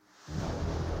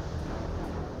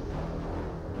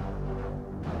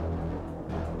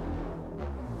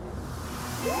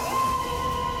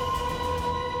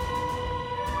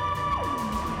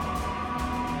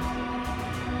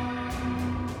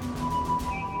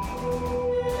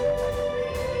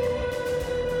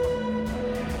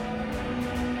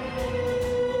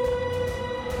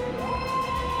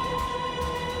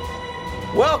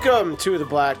Welcome to the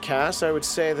Bladtcast. I would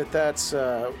say that that's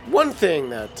one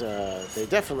thing that they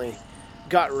definitely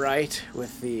got right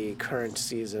with the current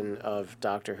season of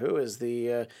Doctor Who is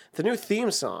the new theme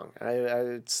song.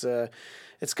 It's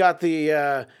got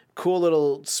the cool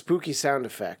little spooky sound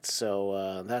effects.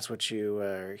 So that's what you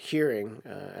are hearing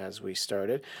as we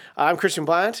started. I'm Christian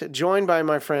Blatt, joined by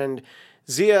my friend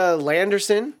Xia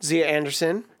Anderson,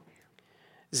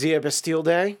 Xia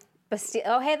Bastille.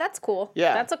 Oh, hey, that's cool.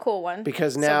 Yeah. That's a cool one.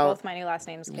 Because now... So both my new last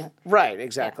names can... Right,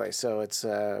 exactly. Yeah. So it's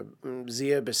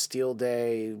Xia Bastille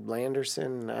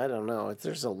Landerson. I don't know.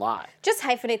 There's a lot. Just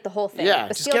hyphenate the whole thing. Yeah,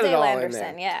 Bastille just get it all Landerson.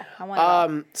 in there. Yeah, I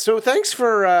want So thanks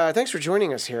for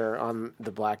joining us here on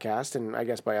the Bladtcast, and I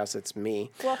guess by us it's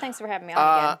me. Well, thanks for having me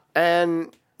on again.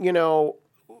 And, you know...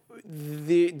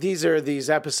 These are these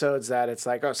episodes that it's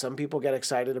like, oh, some people get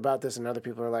excited about this and other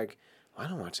people are like, I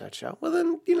don't watch that show. Well,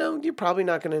 then, you're probably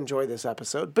not going to enjoy this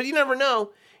episode. But you never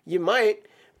know. You might,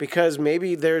 because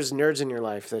maybe there's nerds in your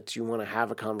life that you want to have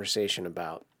a conversation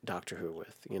about Doctor Who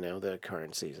with, the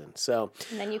current season. So,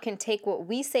 and then you can take what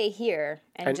we say here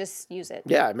and just use it.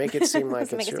 Yeah, make it seem like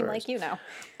it's make yours. Make it seem like you know.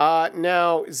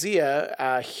 Now,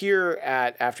 Xia, here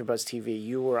at AfterBuzz TV,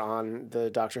 you were on the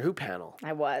Doctor Who panel.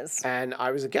 I was. And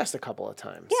I was a guest a couple of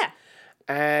times. Yeah.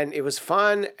 And it was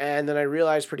fun. And then I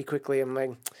realized pretty quickly, I'm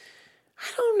like... I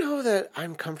don't know that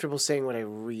I'm comfortable saying what I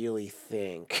really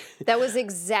think. That was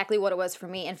exactly what it was for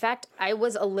me. In fact, I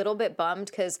was a little bit bummed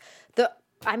because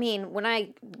when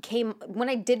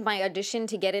I did my audition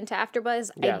to get into AfterBuzz,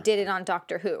 yeah. I did it on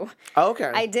Doctor Who. Oh, okay.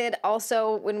 I did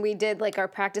also, when we did our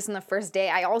practice on the first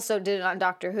day, I also did it on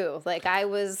Doctor Who. I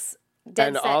was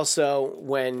dead set. Also,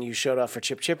 when you showed up for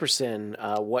Chip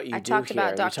Chipperson, what you do here,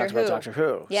 about Doctor Who. About Doctor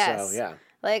Who. Yes. So, yeah.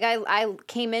 I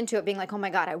came into it being like, oh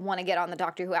my God, I want to get on the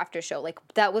Doctor Who after show.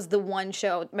 That was the one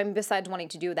show, besides wanting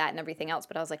to do that and everything else,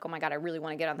 but I was like, oh my God, I really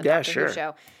want to get on the Doctor Who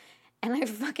show. And I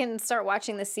fucking start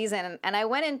watching this season, and I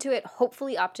went into it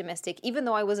hopefully optimistic, even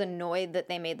though I was annoyed that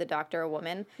they made the Doctor a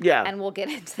woman. Yeah. And we'll get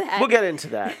into that. We'll get into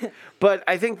that. But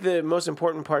I think the most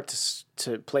important part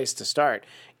to place to start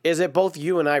is that both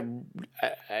you and I,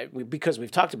 because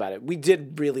we've talked about it, we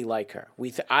did really like her.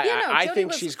 I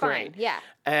think she's great. Yeah.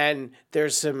 And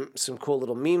there's some cool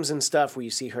little memes and stuff where you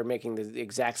see her making the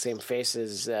exact same face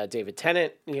as David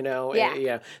Tennant, Yeah.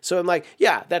 Yeah. So I'm like,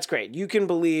 yeah, that's great. You can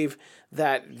believe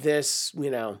that this,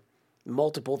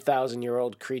 multiple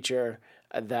 1,000-year-old creature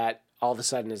that all of a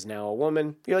sudden is now a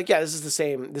woman. You're like, yeah, this is the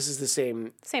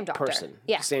same doctor. person.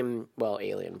 Yeah. Same,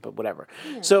 alien, but whatever.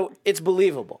 Yeah. So it's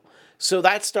believable. So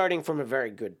that's starting from a very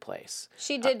good place.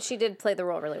 She did play the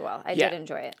role really well. I did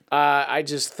enjoy it. I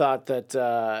just thought that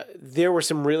there were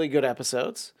some really good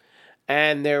episodes,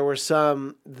 and there were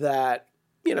some that,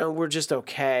 were just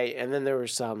okay, and then there were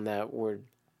some that were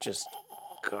just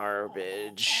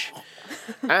garbage.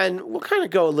 And we'll kind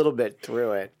of go a little bit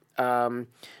through it.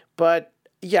 But,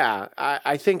 yeah,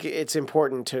 I think it's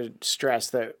important to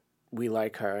stress that we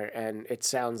like her, and it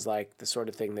sounds like the sort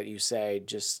of thing that you say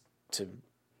just to...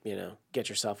 get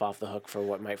yourself off the hook for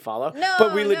what might follow. No,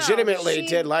 but we legitimately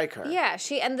did like her. Yeah,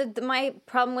 my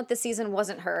problem with the season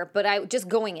wasn't her, but just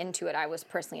going into it, I was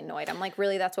personally annoyed. I'm like,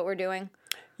 really, that's what we're doing?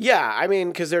 Yeah,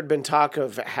 because there'd been talk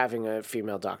of having a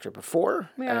female doctor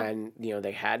before, and,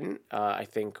 they hadn't. I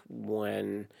think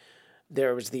when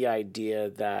there was the idea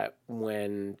that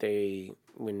when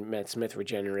Matt Smith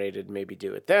regenerated, maybe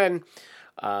do it then.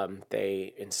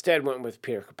 They instead went with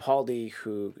Peter Capaldi,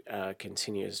 who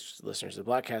continues, listeners of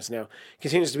the Bladtcast know,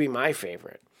 continues to be my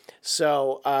favorite.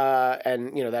 So,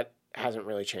 and, that hasn't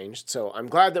really changed. So I'm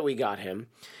glad that we got him.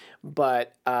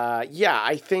 But,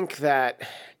 I think that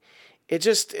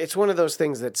it's one of those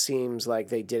things that seems like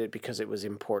they did it because it was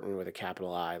important with a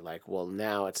capital I. Like, well,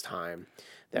 now it's time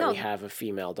that we have a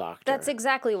female doctor. That's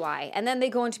exactly why. And then they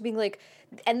go into being like,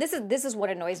 and this is what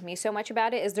annoys me so much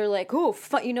about it, is they're like, oh,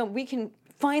 we can...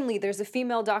 Finally, there's a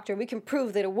female doctor. We can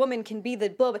prove that a woman can be the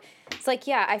blah, blah. It's like,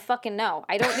 yeah, I fucking know.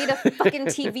 I don't need a fucking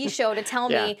TV show to tell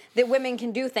me that women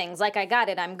can do things. Like, I got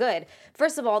it. I'm good.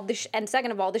 First of all, and second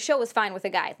of all, the show is fine with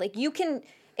a guy. Like, you can,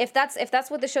 if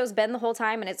that's what the show's been the whole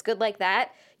time and it's good like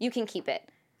that, you can keep it.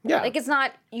 Yeah. Like, it's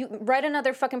not, you write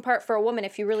another fucking part for a woman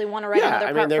if you really want to write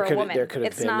another part for a woman. There could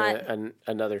have been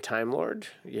another Time Lord,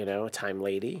 a Time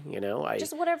Lady,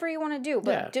 Just whatever you want to do.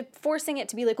 But just forcing it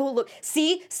to be like, oh, look,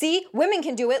 see, women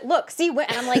can do it. Look, see, and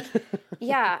I'm like,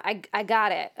 yeah, I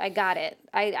got it.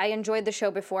 I enjoyed the show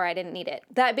before. I didn't need it.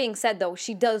 That being said, though,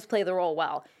 she does play the role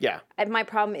well. Yeah. And my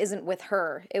problem isn't with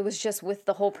her. It was just with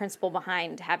the whole principle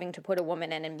behind having to put a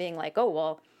woman in and being like, oh,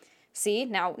 well, see,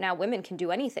 now women can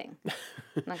do anything.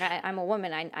 Like, I'm a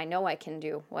woman. I know I can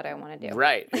do what I want to do.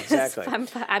 Right, exactly.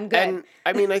 I'm good. And,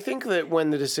 I mean, I think that when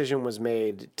the decision was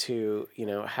made to,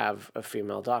 have a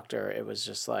female doctor, it was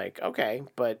just like, okay,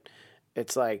 but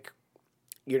it's like,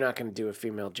 you're not going to do a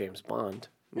female James Bond.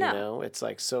 No. It's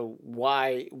like, so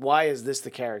why is this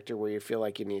the character where you feel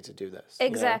like you need to do this?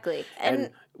 Exactly.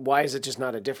 And why is it just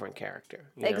not a different character?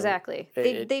 Exactly.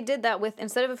 They did that with,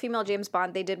 instead of a female James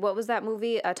Bond, they did, what was that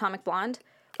movie? Atomic Blonde?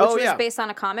 Which was based on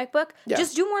a comic book. Yeah.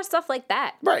 Just do more stuff like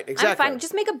that. Right, exactly. I'm fine.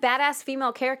 Just make a badass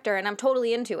female character, and I'm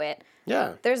totally into it.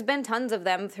 Yeah. There's been tons of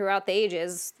them throughout the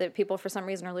ages that people, for some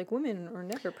reason, are like, women are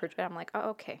never portrayed. I'm like, oh,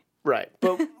 okay. Right.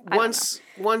 But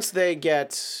once they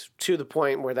get to the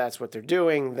point where that's what they're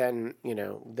doing, then,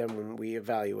 then when we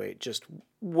evaluate just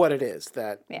what it is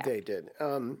that they did.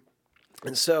 And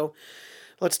so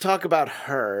let's talk about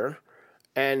her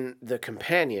and the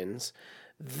companions.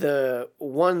 The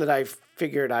one that I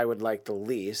figured I would like the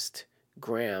least,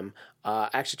 Graham,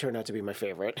 actually turned out to be my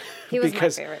favorite. He was my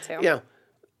favorite, too. Yeah.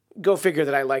 Go figure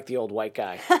that I like the old white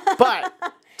guy. But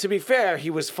to be fair,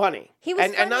 he was funny. He was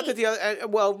funny. And not that the other...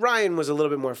 Ryan was a little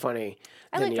bit more funny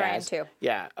than liked Ryan, too.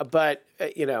 Yeah. But,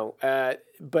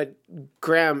 but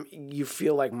Graham, you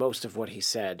feel like most of what he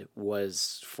said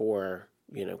was for...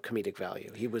 comedic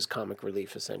value. He was comic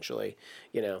relief, essentially,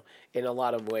 in a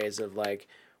lot of ways of like,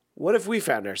 what if we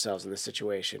found ourselves in this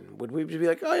situation? Would we be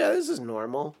like, oh yeah, this is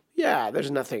normal? Yeah, there's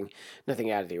nothing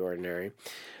out of the ordinary.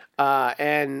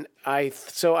 And I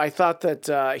thought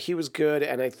that he was good,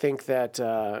 and I think that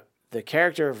the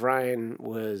character of Ryan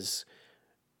was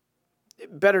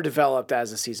better developed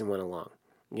as the season went along.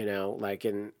 I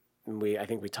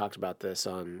think we talked about this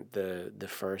on the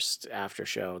first after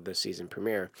show, the season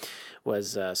premiere,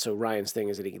 was so Ryan's thing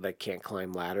is that he can't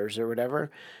climb ladders or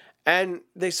whatever. And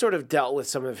they sort of dealt with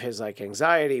some of his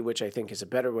anxiety, which I think is a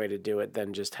better way to do it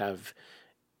than just have,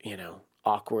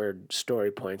 awkward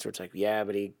story points where it's like, yeah,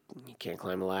 but he can't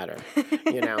climb a ladder,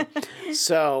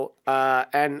 So,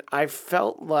 and I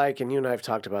felt like, and you and I have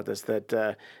talked about this, that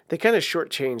they kind of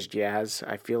shortchanged Yaz.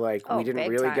 I feel like we didn't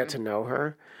really get to know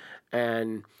her.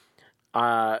 And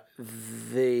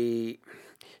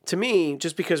to me,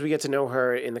 just because we get to know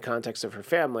her in the context of her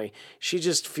family, she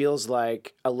just feels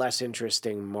like a less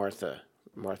interesting Martha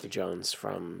Jones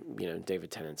from,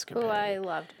 David Tennant's Companion. Who I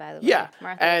loved, by the way. Yeah.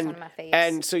 Martha was one of my faves.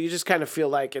 And so you just kind of feel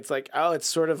like it's like, oh, it's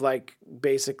sort of like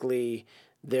basically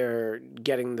they're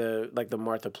getting the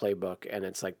Martha playbook, and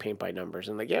it's like paint by numbers,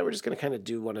 and we're just going to kind of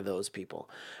do one of those people.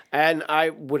 And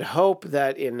I would hope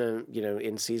that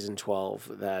in season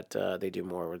 12 that they do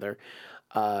more with her.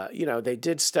 They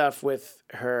did stuff with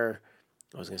her.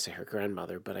 I was going to say her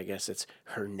grandmother, but I guess it's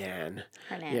her nan.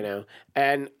 Her nan.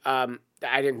 And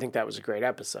I didn't think that was a great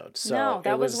episode. So no,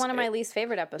 that was one of my least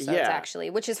favorite episodes,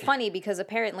 actually, which is funny because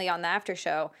apparently on the after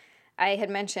show, I had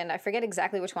mentioned, I forget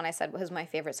exactly which one I said was my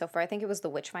favorite so far. I think it was the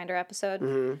Witchfinder episode.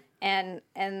 Mm-hmm. And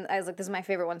I was like, this is my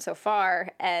favorite one so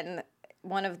far. And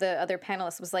one of the other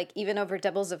panelists was like, even over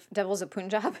Devils of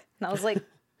Punjab. And I was like,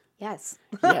 yes.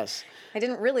 Yes. I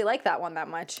didn't really like that one that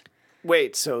much.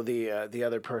 Wait, so the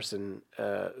other person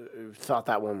thought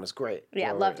that one was great?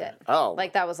 Yeah, loved it. Oh.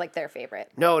 That was their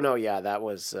favorite. No, yeah, that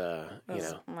was,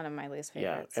 one of my least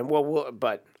favorites. Yeah, and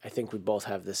but I think we both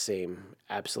have the same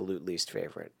absolute least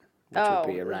favorite, which would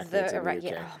be Arachnids in the UK.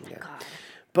 Yeah, oh my God.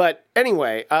 But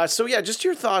anyway, so yeah, just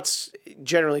your thoughts,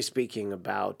 generally speaking,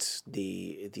 about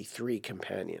the three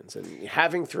companions and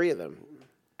having three of them.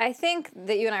 I think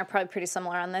that you and I are probably pretty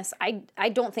similar on this. I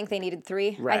don't think they needed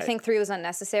three. Right. I think three was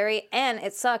unnecessary, and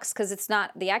it sucks because it's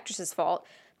not the actress's fault,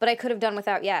 but I could have done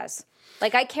without Yaz. I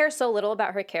care so little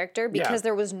about her character because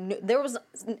there was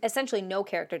essentially no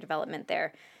character development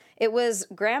there. It was,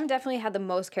 Graham definitely had the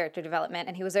most character development,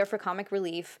 and he was there for comic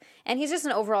relief, and he's just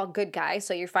an overall good guy,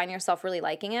 so you find yourself really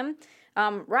liking him.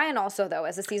 Ryan also, though,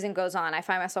 as the season goes on, I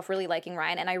find myself really liking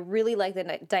Ryan, and I really like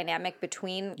the dynamic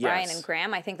between Ryan and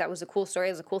Graham. I think that was a cool story.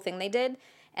 It was a cool thing they did.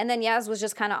 And then Yaz was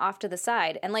just kind of off to the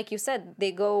side. And like you said,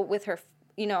 they go with her,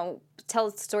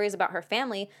 tell stories about her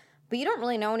family, but you don't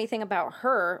really know anything about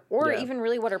her or even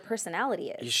really what her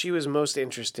personality is. She was most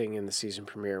interesting in the season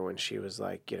premiere when she was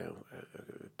a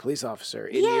police officer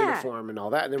in uniform and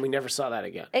all that, and then we never saw that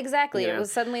again. Exactly. It was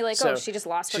suddenly she just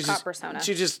lost her cop persona.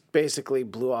 She just basically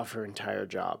blew off her entire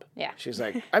job. Yeah. She's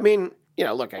like, I mean,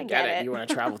 look, I get it. You want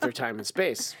to travel through time and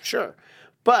space, sure.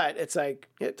 But it's like,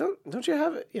 don't you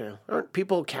have, aren't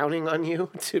people counting on you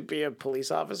to be a police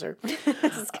officer?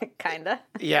 Kinda.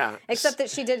 Yeah. Except that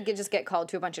she did just get called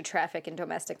to a bunch of traffic and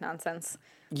domestic nonsense.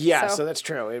 Yeah, so that's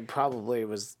true. It probably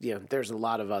was. There's a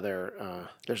lot of other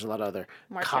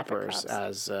More coppers,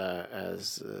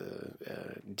 as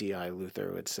D.I.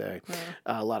 Luther would say.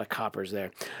 A lot of coppers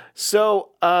there.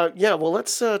 So well,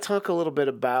 let's talk a little bit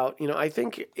about. I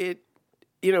think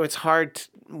it's hard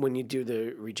when you do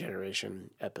the regeneration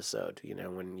episode.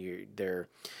 When they're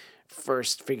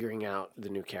first figuring out the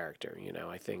new character.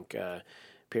 I think.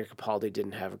 Peter Capaldi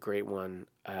didn't have a great one.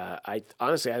 I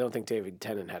don't think David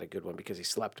Tennant had a good one because he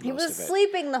slept most of it. He was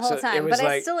sleeping the whole time, but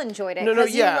I still enjoyed it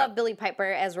because you love Billie Piper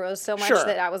as Rose so much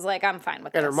that I was like, I'm fine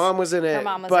with this. And her mom was in it. Her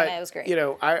mom was in it. It was great.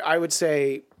 I would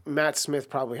say Matt Smith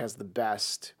probably has the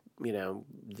best.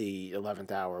 The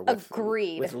 11th Hour.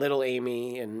 Agreed. With little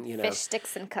Amy and fish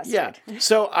sticks and custard. Yeah.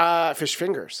 So fish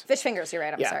fingers. Fish fingers. You're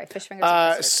right. I'm sorry. Fish fingers.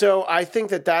 And custard. So I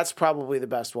think that's probably the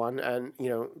best one, and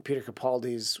Peter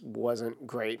Capaldi's wasn't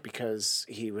great because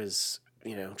he was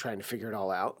trying to figure it all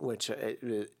out, which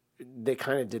they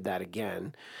kind of did that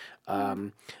again.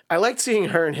 I liked seeing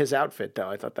her in his outfit, though.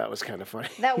 I thought that was kind of funny.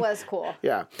 That was cool.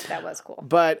 Yeah, that was cool.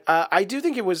 But I do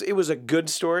think it was a good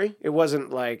story. It wasn't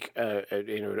like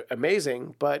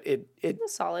amazing, but it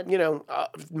was solid.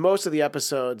 Most of the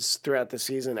episodes throughout the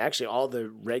season, actually all the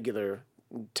regular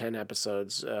 10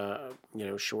 episodes,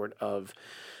 short of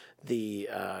the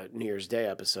New Year's Day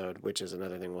episode, which is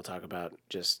another thing we'll talk about.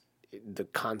 Just the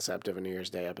concept of a New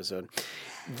Year's Day episode.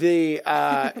 They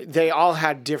all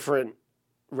had different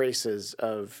races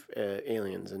of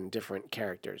aliens and different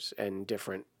characters and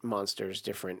different monsters,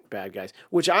 different bad guys,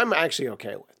 which I'm actually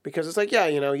okay with because it's like,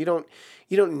 you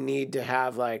don't need to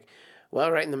have like, well,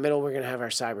 right in the middle, we're going to have our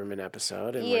Cybermen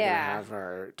episode and we're going to have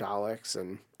our Daleks.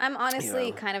 And I'm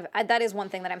honestly kind of, that is one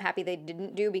thing that I'm happy they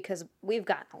didn't do because we've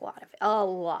gotten a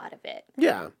lot of it.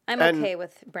 Yeah. I'm okay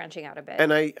with branching out a bit.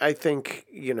 And I think,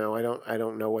 I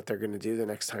don't know what they're going to do the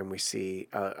next time we see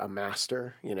a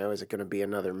master. Is it going to be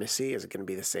another Missy? Is it going to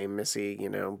be the same Missy,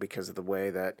 because of the way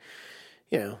that,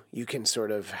 you can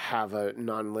sort of have a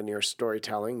nonlinear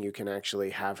storytelling. You can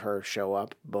actually have her show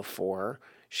up before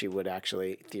she would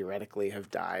actually theoretically have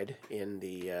died in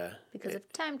the... because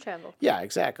of time travel. Yeah,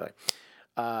 exactly.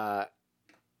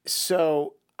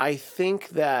 So I think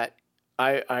that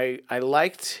I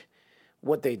liked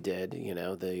what they did,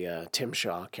 the Tim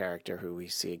Shaw character who we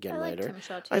see again later. Tim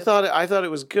Shaw too. I thought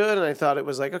it was good, and I thought it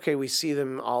was like, okay, we see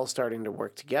them all starting to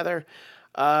work together.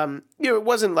 It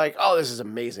wasn't like, oh, this is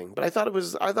amazing, but I thought it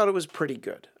was pretty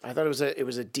good. I thought it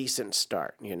was a decent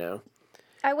start,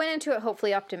 I went into it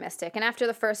hopefully optimistic, and after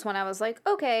the first one, I was like,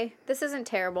 okay, this isn't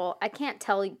terrible. I can't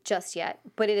tell just yet,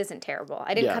 but it isn't terrible.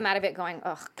 I didn't come out of it going,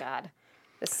 oh, God,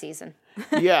 this season.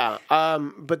 Yeah,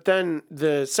 but then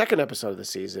the second episode of the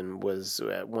season was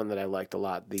one that I liked a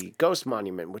lot, the Ghost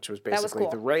Monument, which was basically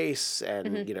the race,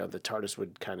 and, the TARDIS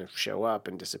would kind of show up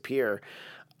and disappear.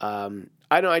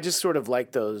 I just sort of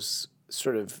like those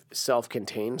sort of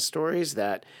self-contained stories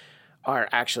that are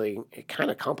actually kind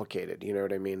of complicated. You know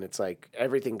what I mean? It's like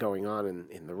everything going on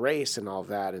in the race and all of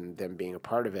that and them being a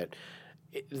part of it.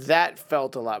 That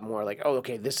felt a lot more like, oh,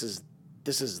 okay, this is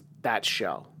that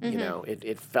show.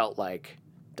 It felt like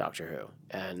Doctor Who.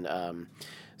 And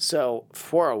so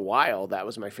for a while, that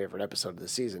was my favorite episode of the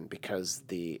season because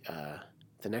the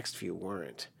next few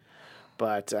weren't.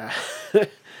 But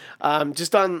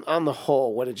just on the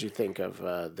whole, what did you think of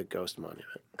the Ghost Monument?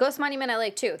 Ghost Monument I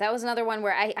like too. That was another one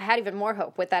where I had even more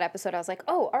hope with that episode. I was like,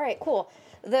 oh, all right, cool.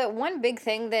 The one big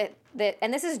thing that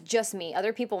and this is just me.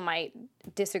 Other people might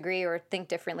disagree or think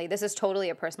differently. This is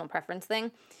totally a personal preference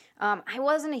thing. I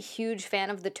wasn't a huge fan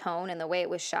of the tone and the way it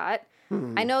was shot.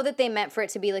 I know that they meant for it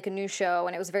to be like a new show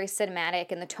and it was very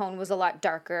cinematic and the tone was a lot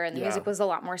darker and the music was a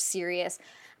lot more serious.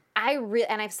 I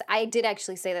did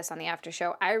actually say this on the after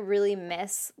show. I really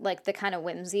miss like the kind of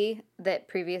whimsy that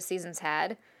previous seasons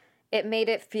had. It made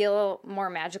it feel more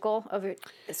magical,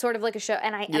 sort of like a show,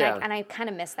 and I kind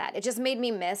of miss that. It just made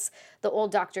me miss the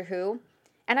old Doctor Who,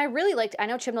 and I really liked. I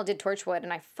know Chibnall did Torchwood,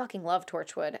 and I fucking love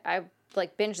Torchwood. I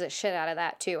like binged the shit out of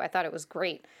that too. I thought it was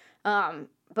great.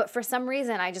 But for some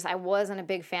reason, I wasn't a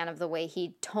big fan of the way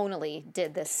he tonally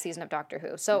did this season of Doctor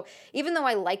Who. So even though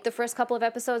I liked the first couple of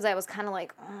episodes, I was kind of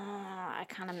like, I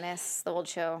kind of miss the old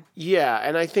show. Yeah,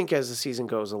 and I think as the season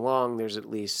goes along, there's at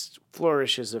least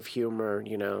flourishes of humor,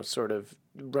 sort of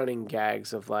running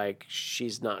gags of like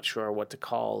she's not sure what to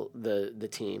call the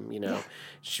team,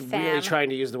 She's really trying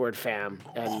to use the word fam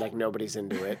and like nobody's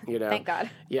into it, Thank God.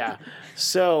 Yeah.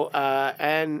 So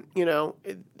and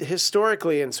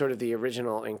historically in sort of the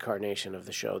original incarnation of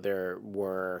the show there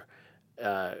were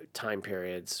time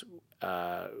periods,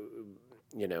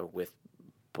 with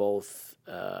both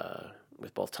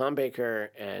Tom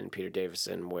Baker and Peter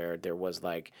Davison, where there was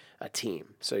like a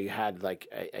team. So you had like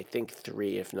I think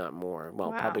 3, if not more.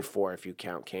 Well, probably 4 if you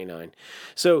count K9.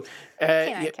 So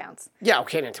K9 counts. Yeah,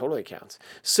 K9 totally counts.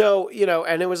 So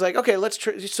and it was like, okay, let's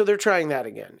try. So they're trying that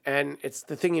again, and it's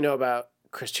the thing about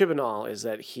Chris Chibnall is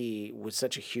that he was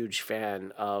such a huge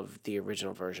fan of the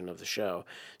original version of the show,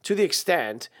 to the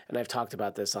extent, and I've talked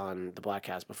about this on the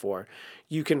Bladtcast before,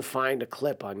 you can find a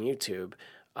clip on YouTube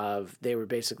of they were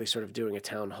basically sort of doing a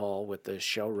town hall with the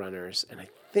showrunners, and I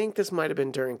think this might have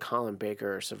been during Colin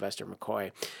Baker or Sylvester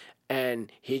McCoy, and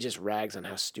he just rags on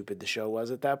how stupid the show was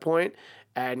at that point,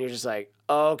 and you're just like,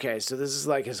 oh, okay, so this is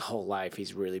like his whole life,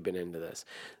 he's really been into this.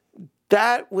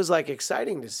 That was like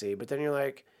exciting to see, but then you're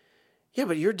like, yeah,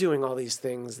 but you're doing all these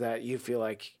things that you feel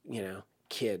like,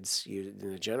 kids, you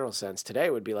in the general sense today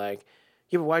would be like,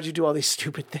 yeah, but why'd you do all these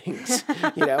stupid things?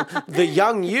 The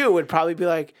young you would probably be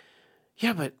like,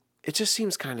 yeah, but it just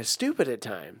seems kind of stupid at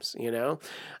times,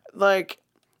 Like,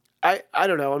 I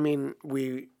don't know. I mean,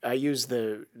 I use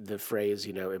the phrase,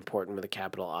 important with a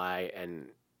capital I, and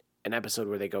an episode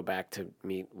where they go back to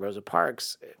meet Rosa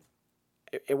Parks,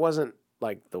 it wasn't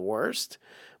like the worst,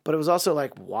 but it was also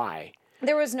like, why?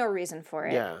 There was no reason for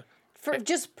it. Yeah. For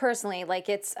just personally, like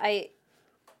as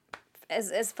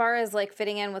far as like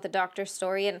fitting in with the Doctor's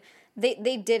story, and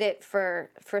they did it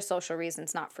for social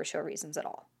reasons, not for show reasons at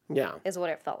all. Yeah. Is what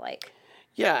it felt like.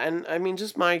 Yeah, and I mean,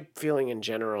 just my feeling in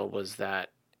general was that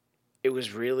it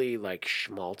was really like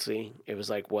schmaltzy. It was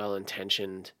like well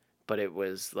intentioned, but it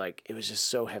was just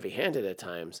so heavy handed at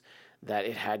times that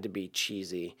it had to be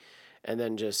cheesy. And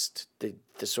then just the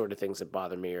sort of things that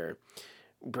bother me are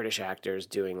British actors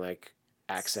doing like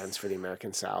accents for the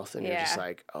American South, and you're just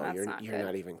like, oh, you're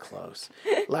not even close.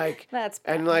 Like, that's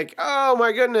bad. And like, oh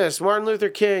my goodness, Martin Luther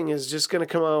King is just gonna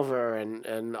come over,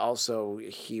 and also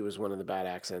he was one of the bad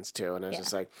accents too, and I was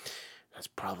just like, that's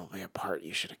probably a part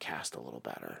you should have cast a little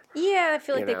better. Yeah, I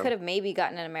feel like they could have maybe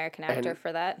gotten an American actor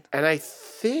for that. And I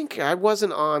think I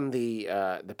wasn't on the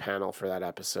panel for that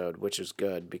episode, which is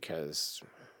good because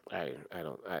I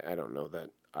don't know that.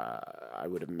 I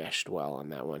would have meshed well on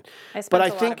that one. I spent a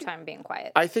lot of time being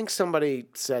quiet. I think somebody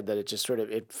said that it just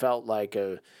it felt like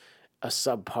a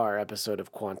subpar episode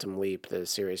of Quantum Leap, the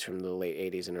series from the late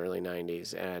 80s and early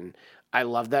 90s. And I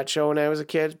loved that show when I was a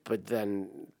kid, but then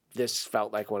this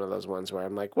felt like one of those ones where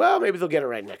I'm like, well, maybe they'll get it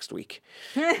right next week,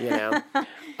 Yeah,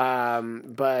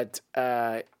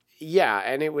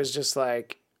 and it was just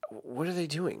like, what are they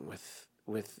doing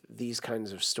with these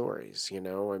kinds of stories,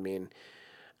 I mean...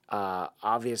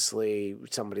 obviously,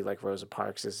 somebody like Rosa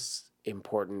Parks is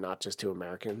important not just to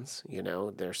Americans.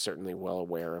 They're certainly well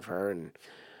aware of her, and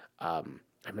I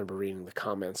remember reading the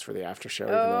comments for the after show.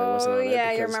 Even though I wasn't on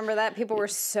it, you remember that? People were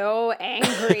so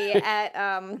angry at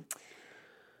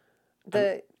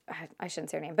I shouldn't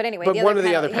say her name, but anyway. But one of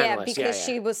the other panelists. Yeah, because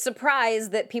she was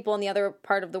surprised that people in the other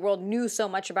part of the world knew so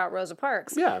much about Rosa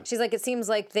Parks. Yeah. She's like, it seems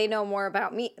like they know more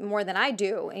about me, more than I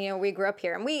do. And, we grew up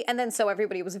here. And then so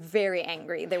everybody was very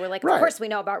angry. They were like, of course we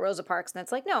know about Rosa Parks. And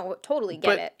it's like, no, totally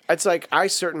get it. It's like, I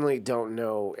certainly don't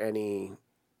know any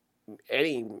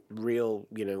real,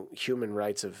 human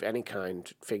rights of any kind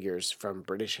figures from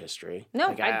British history. No,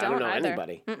 like, I don't know either.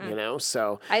 Anybody,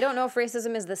 so. I don't know if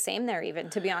racism is the same there even,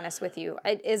 to be honest with you.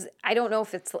 I don't know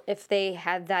if they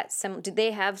had that, did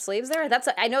they have slaves there?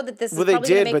 I know that this is probably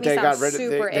going to make me sound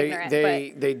super ignorant.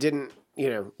 They didn't,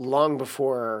 long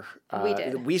before we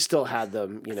did. We still had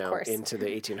them, into the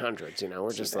 1800s,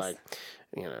 we're just like,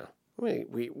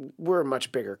 we're a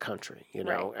much bigger country,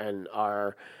 and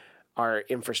our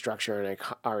infrastructure and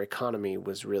our economy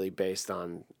was really based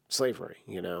on slavery,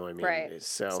 I mean, right.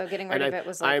 So getting rid of it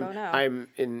was like, oh no. I'm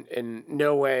in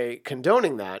no way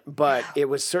condoning that, but it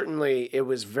was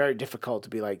very difficult to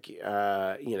be like,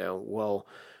 well,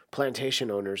 plantation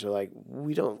owners are like,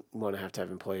 we don't want to have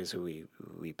employees who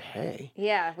we pay.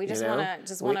 Yeah, we just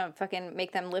want to fucking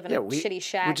make them live in a shitty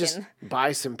shack. We just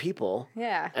buy some people.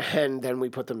 Yeah. And then we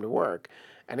put them to work.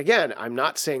 And again, I'm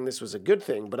not saying this was a good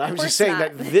thing, but I'm just saying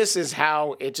that this is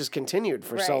how it just continued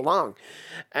for so long.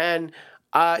 And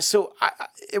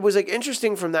it was like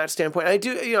interesting from that standpoint.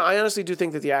 I honestly do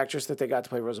think that the actress that they got to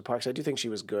play Rosa Parks, I do think she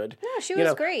was good. Yeah, she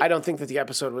was great. I don't think that the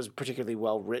episode was particularly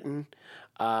well written.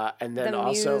 And then the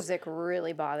music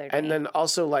really bothered me. And then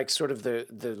also like sort of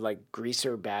the like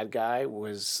greaser bad guy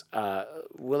was, well,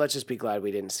 let's just be glad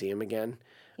we didn't see him again.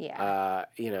 Yeah.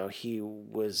 He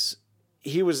was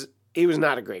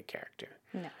not a great character.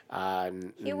 No.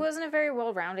 He wasn't a very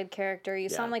well-rounded character. You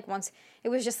saw him like once. It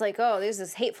was just like, oh, there's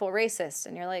this hateful racist.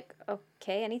 And you're like,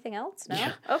 okay, anything else? No?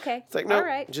 Yeah. Okay. It's like, no, all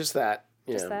right. Just that.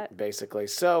 Just that. Basically.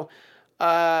 So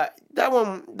that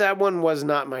one was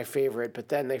not my favorite, but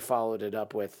then they followed it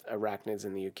up with Arachnids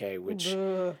in the UK, which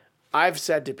I've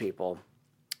said to people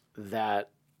that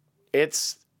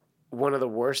it's one of the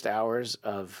worst hours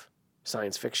of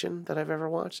science fiction that I've ever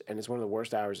watched, and it's one of the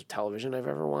worst hours of television I've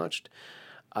ever watched.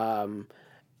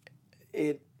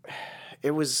 It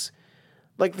was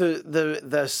like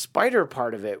the spider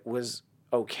part of it was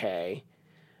okay,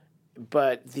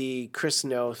 but the Chris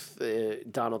Noth,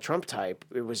 Donald Trump type,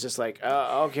 it was just like,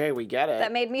 oh, okay, we get it.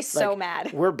 That made me so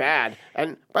mad. We're bad.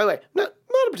 And by the way, not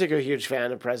a particularly huge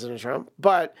fan of President Trump,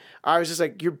 but I was just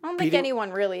like, you're. I don't think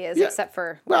anyone really is, except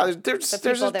for there's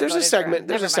a segment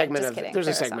of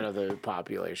the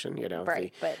population,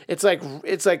 right? But it's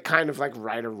like kind of like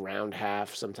right around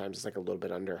half. Sometimes it's like a little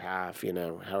bit under half.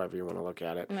 However you want to look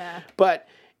at it. Yeah. But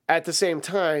at the same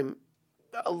time,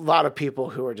 a lot of people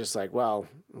who are just like, well,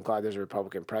 I'm glad there's a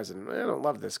Republican president. I don't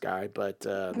love this guy, but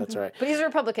that's all right. But he's a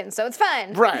Republican, so it's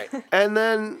fine. Right. And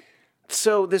then,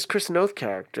 so this Chris Noth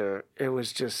character, it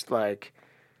was just like,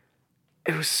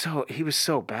 he was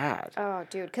so bad. Oh,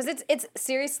 dude. Because it's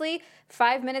seriously,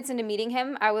 5 minutes into meeting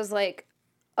him, I was like,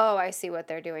 oh, I see what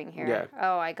they're doing here. Yeah.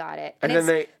 Oh, I got it. And then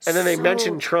they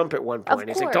mentioned Trump at one point.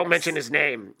 He's like, don't mention his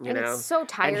name, It's so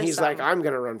tiresome. And he's like, I'm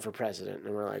going to run for president.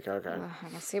 And we're like, okay.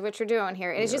 I see what you're doing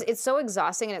here. And it's so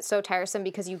exhausting and it's so tiresome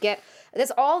because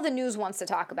that's all the news wants to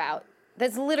talk about.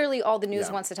 That's literally all the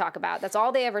news wants to talk about. That's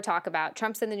all they ever talk about.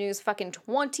 Trump's in the news fucking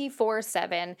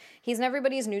 24/7. He's in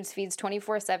everybody's news feeds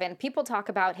 24/7. People talk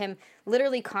about him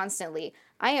literally constantly.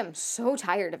 I am so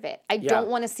tired of it. I don't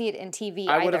want to see it in TV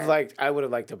I would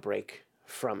have liked a break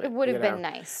from it. It would have been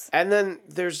nice. And then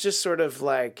there's just sort of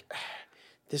like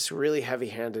this really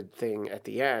heavy-handed thing at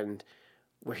the end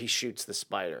where he shoots the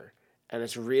spider. And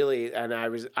it's really, and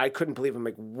I couldn't believe it. I'm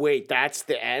like, wait, that's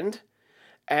the end?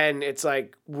 And it's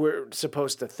like, we're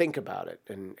supposed to think about it.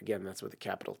 And again, that's with a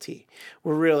capital T.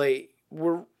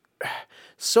 We're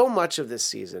so much of this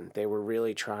season, they were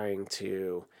really trying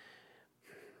to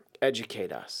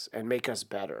educate us and make us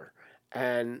better.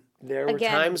 And there were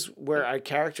times where I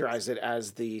characterized it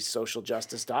as the social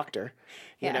justice doctor,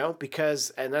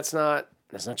 because, and that's not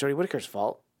Jodie Whittaker's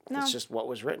fault. No. It's just what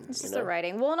was written. It's just the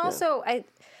writing. Well, and also,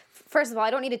 first of all, I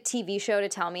don't need a TV show to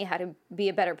tell me how to be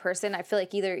a better person. I feel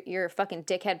like either you're a fucking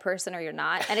dickhead person or you're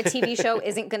not. And a TV show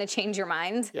isn't going to change your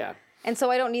mind. Yeah. And so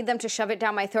I don't need them to shove it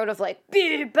down my throat of like,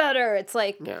 be better. It's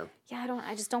like,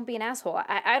 I just don't be an asshole.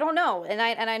 I don't know. And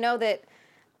I know that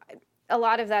a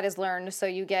lot of that is learned. So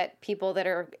you get people that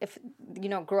are,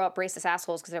 grow up racist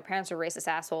assholes because their parents are racist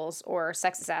assholes or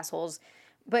sexist assholes.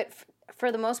 But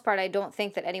for the most part, I don't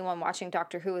think that anyone watching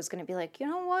Doctor Who is going to be like, you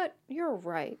know what? You're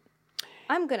right.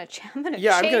 I'm gonna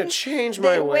change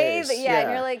my ways.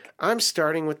 And you're like, I'm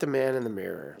starting with the man in the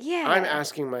mirror. Yeah. I'm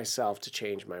asking myself to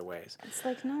change my ways. It's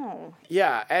like, no.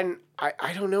 Yeah, and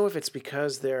I don't know if it's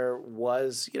because there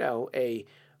was, a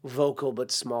vocal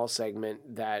but small segment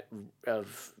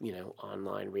of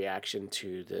online reaction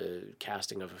to the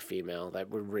casting of a female that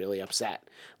were really upset.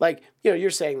 Like, you're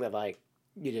saying that like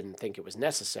you didn't think it was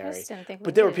necessary,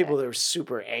 but there were people that were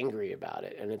super angry about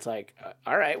it, and it's like,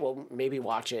 all right, well, maybe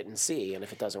watch it and see, and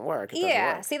if it doesn't work, it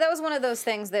doesn't work. See, that was one of those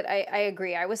things that I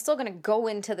agree. I was still going to go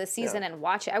into the season and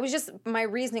watch it. I was just, my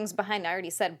reasonings behind, I already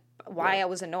said why I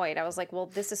was annoyed. I was like, well,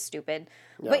 this is stupid.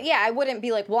 Yeah. But I wouldn't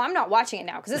be like, well, I'm not watching it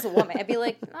now because it's a woman. I'd be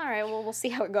like, all right, well, we'll see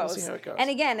how it goes. And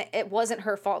again, it wasn't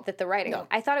her fault that the writing,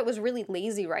 I thought it was really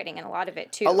lazy writing in a lot of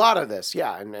it too. A lot of this,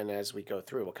 and as we go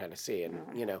through, we'll kind of see. And,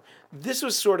 this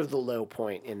was sort of the low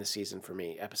point in the season for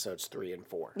me, episodes 3 and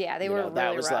 4. Yeah, they were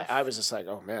really rough. Like, I was just like,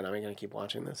 oh man, am I going to keep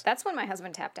watching this? That's when my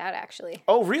husband tapped out, actually.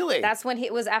 Oh, really? That's when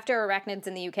it was after Arachnids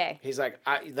in the UK. He's like,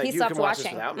 he you stopped can watch watching.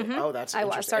 This without me. Mm-hmm. Oh, that's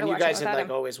interesting. interesting. And you guys had like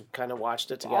always kind of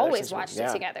watched it together? Always watched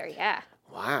it together, yeah.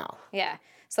 Wow. Yeah.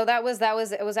 So it was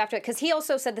after it, because he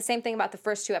also said the same thing about the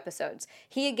first 2 episodes.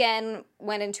 He again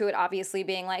went into it obviously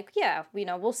being like,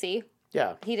 we'll see.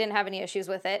 Yeah. He didn't have any issues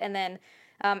with it. And then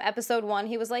episode 1,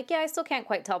 he was like, I still can't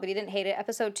quite tell, but he didn't hate it.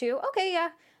 Episode 2, okay, yeah.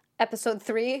 Episode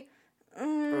 3,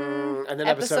 and then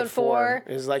episode 4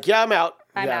 is like, I'm out.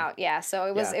 I'm out. Yeah. So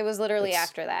it was literally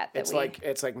after that it's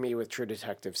like me with True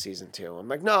Detective season 2. I'm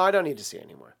like, no, I don't need to see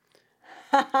anymore.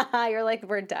 You're like,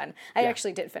 we're done. I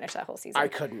actually did finish that whole season.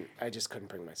 I just couldn't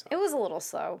bring myself. It was a little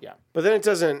slow. Yeah. But then it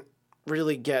doesn't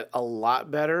really get a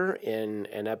lot better in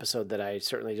an episode that I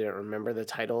certainly didn't remember the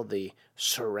title, the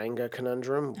Saranga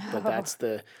Conundrum, but that's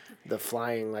the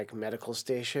flying like medical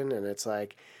station, and it's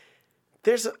like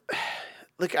there's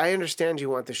look, I understand you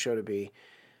want the show to be,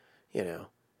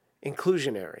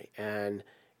 inclusionary, and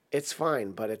it's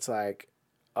fine, but it's like,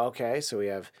 okay, so we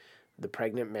have the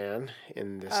pregnant man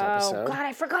in this episode. Oh God,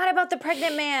 I forgot about the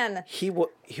pregnant man. He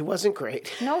wasn't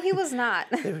great. No, he was not.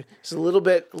 There's a little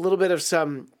bit of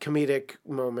some comedic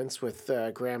moments with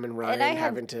Graham and Ryan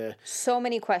having to so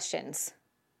many questions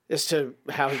as to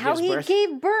how he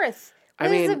gave birth. I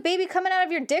mean, is a baby coming out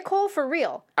of your dick hole for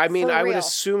real? I mean, I would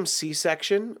assume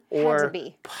C-section or Had to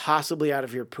be. possibly out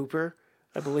of your pooper,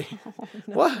 I believe. Oh,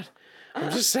 no. What?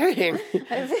 I'm just saying.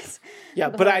 Yeah,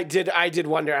 but I did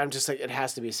wonder. I'm just like, it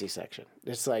has to be C-section.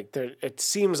 It's like it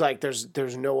seems like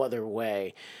there's no other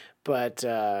way, but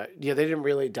they didn't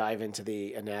really dive into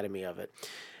the anatomy of it.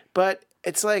 But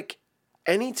it's like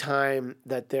anytime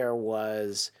that there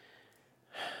was,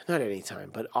 not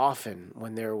anytime, but often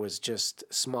when there was just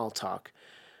small talk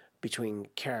between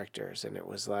characters, and it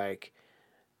was like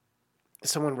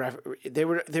someone they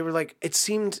were like, it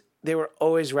seemed they were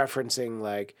always referencing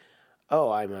like, oh,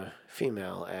 I'm a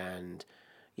female, and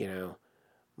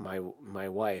my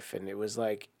wife, and it was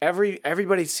like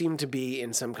everybody seemed to be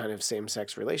in some kind of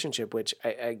same-sex relationship, which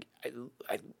I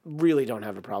really don't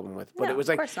have a problem with. But no, it was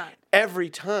like, of course not. Every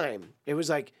time it was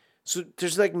like, so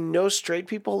there's like no straight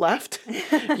people left.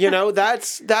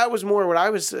 That was more what I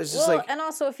was just like. And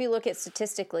also if you look at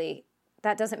statistically,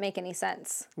 that doesn't make any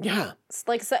sense. Yeah. It's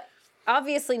like, so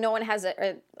obviously no one has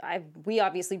we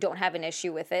obviously don't have an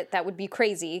issue with it. That would be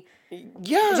crazy.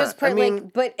 Yeah.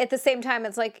 But at the same time,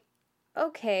 it's like,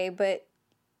 okay, but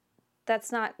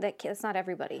that's not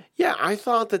everybody. Yeah, I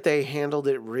thought that they handled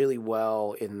it really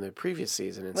well in the previous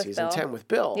season, in season 10 with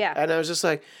Bill. Yeah. And I was just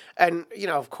like, and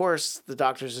of course the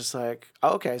doctor's just like,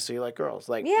 oh, okay, so you like girls,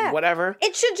 like whatever.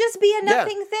 It should just be a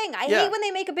nothing thing. I hate when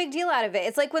they make a big deal out of it.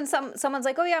 It's like when someone's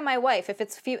like, oh yeah, my wife. If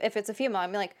it's a female,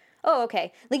 I'm like, oh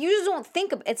okay. Like you just don't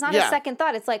think of it's not a second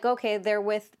thought. It's like, okay, they're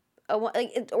with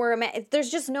or a man. There's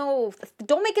just no.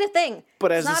 Don't make it a thing.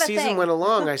 But as the season went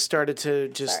along, I started to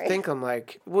just think. I'm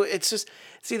like, well, it's just.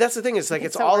 See, that's the thing. It's like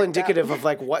it's so all indicative of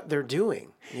like what they're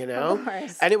doing, Of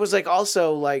course. And it was like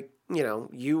also like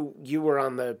you were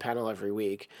on the panel every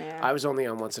week. Yeah. I was only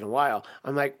on once in a while.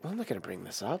 I'm like, well, I'm not going to bring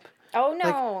this up. Oh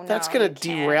no, that's going to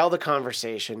derail the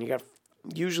conversation. You got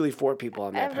usually 4 people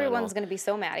on that panel. Everyone's going to be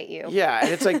so mad at you. Yeah, and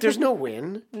it's like there's no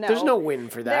win. No, there's no win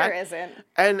for that. There isn't.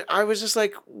 And I was just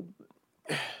like,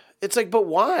 it's like, but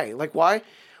why? Like, why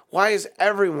is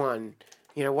everyone,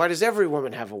 why does every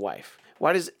woman have a wife?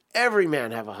 Why does every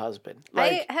man have a husband?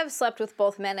 I have slept with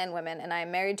both men and women, and I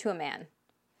am married to a man.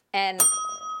 And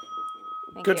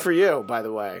good for you, by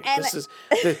the way. And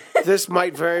this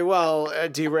might very well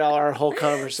derail our whole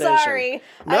conversation. Sorry,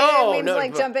 no,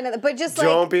 jump into but just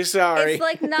don't be sorry. It's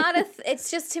like not a. It's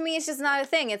just to me, it's just not a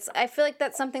thing. I feel like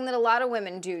that's something that a lot of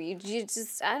women do. You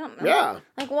just I don't know. Yeah.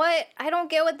 Like what? I don't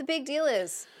get what the big deal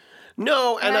is.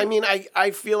 No, and I mean,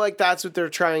 I feel like that's what they're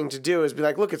trying to do is be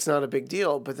like, look, it's not a big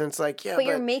deal, but then it's like, yeah, but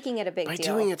you're making it a big deal. By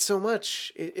doing it so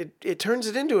much, it turns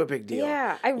it into a big deal.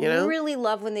 Yeah, I really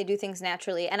love when they do things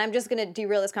naturally, and I'm just going to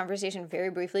derail this conversation very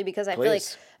briefly because I feel like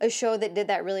a show that did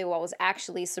that really well was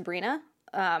actually Sabrina.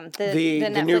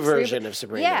 The new version of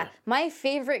Sabrina. Yeah, my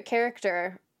favorite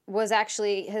character was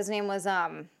actually, his name was,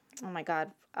 oh my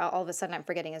God, all of a sudden I'm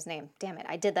forgetting his name. Damn it,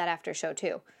 I did that after show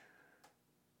 2.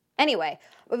 Anyway,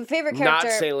 favorite character.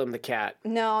 Not Salem the cat.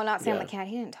 No, not Salem the cat.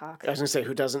 He didn't talk. I was going to say,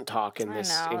 who doesn't talk in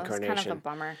this incarnation? It's kind of a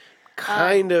bummer.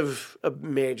 Kind of a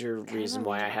major reason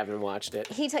why I haven't watched it.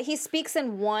 He speaks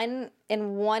in one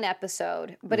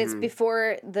episode, but it's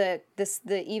before the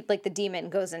demon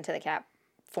goes into the cat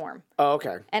form. Oh,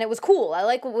 okay. And it was cool. I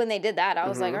like when they did that. I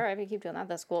was like, all right, if you keep doing that,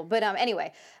 that's cool. But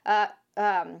anyway,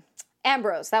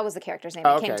 Ambrose, that was the character's name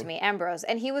that came to me, Ambrose,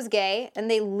 and he was gay,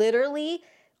 and they literally.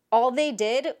 All they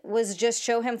did was just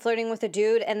show him flirting with a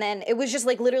dude, and then it was just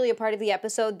like literally a part of the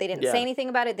episode. They didn't say anything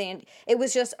about it. It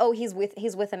was just, oh, he's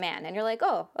with a man, and you're like,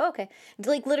 oh, okay.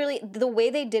 Like literally, the way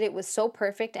they did it was so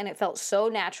perfect, and it felt so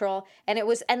natural, and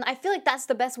I feel like that's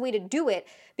the best way to do it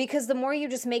because the more you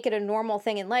just make it a normal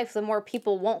thing in life, the more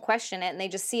people won't question it, and they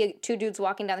just see 2 dudes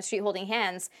walking down the street holding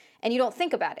hands, and you don't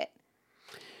think about it.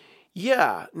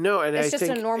 Yeah, no, and it's just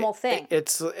a normal thing.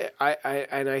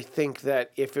 I think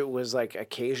that if it was like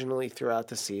occasionally throughout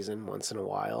the season, once in a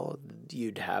while,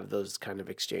 you'd have those kind of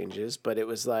exchanges. But it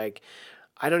was like,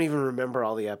 I don't even remember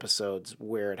all the episodes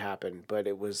where it happened. But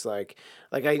it was like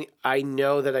I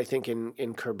know that I think in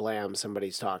Kerblam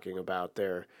somebody's talking about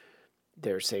their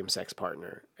same-sex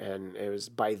partner, and it was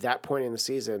by that point in the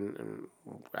season, and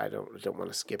I don't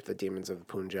want to skip the Demons of the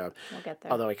Punjab. We'll get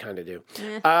there. Although I kind of do.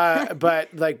 But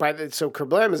like so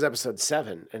Kerblam is episode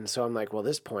 7, and so I'm like, well,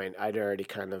 this point I'd already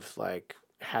kind of like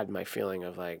had my feeling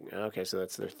of like, okay, so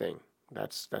that's their thing.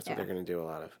 That's what they're going to do a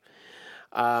lot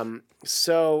of.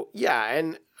 So yeah,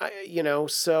 and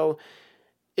so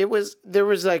there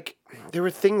were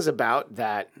things about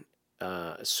that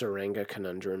Serenga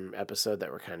conundrum episode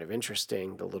that were kind of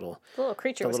interesting. The little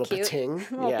creature was cute. Pating.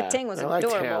 The little Pating was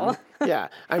adorable. Yeah,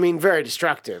 I mean, very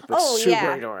destructive, but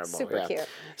super adorable. Super cute.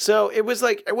 So it was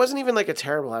like, it wasn't even like a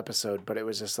terrible episode, but it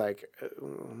was just like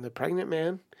the pregnant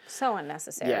man. So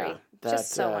unnecessary. Yeah,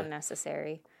 just so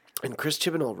unnecessary. And Chris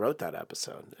Chibnall wrote that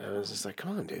episode. And I was just like,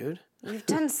 come on, dude. You've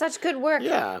done such good work.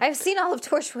 Yeah. I've seen all of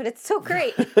Torchwood. It's so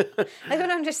great. I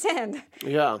don't understand.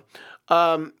 Yeah.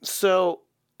 So,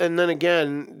 and then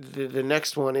again, the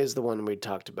next one is the one we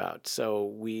talked about. So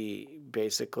we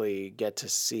basically get to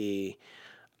see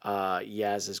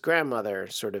Yaz's grandmother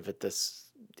sort of at this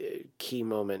key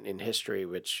moment in history,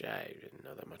 which I didn't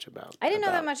know that much about. I didn't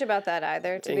know that much about that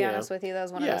either, to be honest with you. That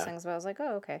was one of those things where I was like,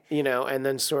 oh, okay. And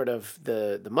then sort of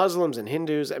the Muslims and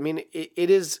Hindus. I mean,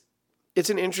 it's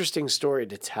an interesting story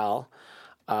to tell.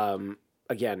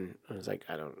 Again, I was like,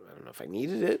 I don't know if I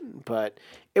needed it, but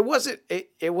it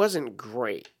wasn't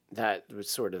great. That was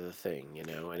sort of the thing, And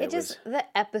the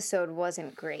episode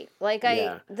wasn't great. Like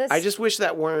I just wish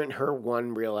that weren't her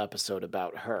one real episode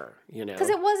about her, Because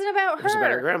it wasn't about her. It was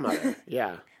about her grandmother.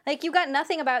 Yeah. Like you got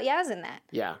nothing about Yaz in that.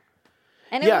 Yeah.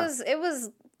 And it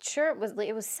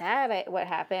was sad what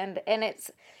happened, and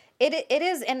it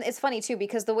is, and it's funny too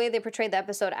because the way they portrayed the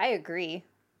episode, I agree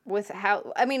with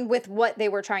with what they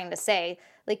were trying to say.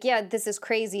 Like, yeah, this is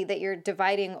crazy that you're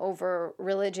dividing over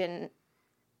religion.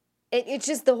 It's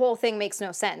just the whole thing makes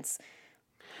no sense.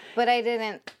 But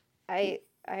I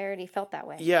already felt that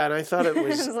way. Yeah, and I thought it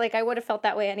was... It was like, I would have felt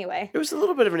that way anyway. It was a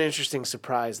little bit of an interesting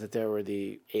surprise that there were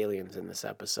the aliens in this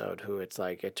episode who it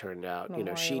turned out,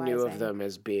 she knew of them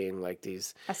as being like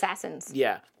these... assassins.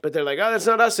 Yeah, but they're like, oh, that's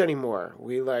not us anymore.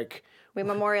 We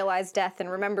memorialize death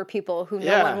and remember people who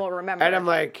no one will remember. And I'm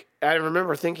like, I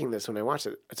remember thinking this when I watched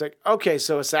it. It's like, okay,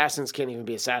 so assassins can't even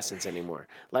be assassins anymore.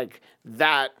 Like,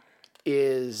 that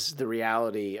is the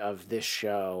reality of this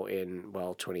show in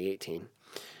 2018.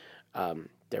 I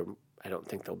don't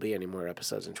think there'll be any more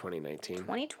episodes in 2019.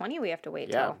 2020 we have to wait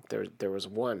till. Yeah, there was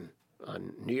one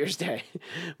on New Year's Day.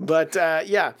 But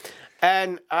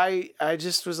and I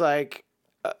just was like,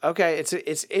 okay,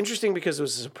 it's interesting because it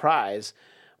was a surprise,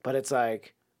 but it's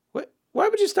like, why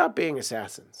would you stop being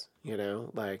assassins?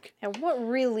 And what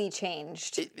really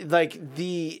changed?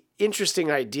 The interesting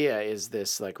idea is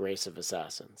this race of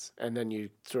assassins, and then you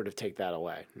sort of take that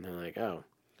away, and they're like, oh,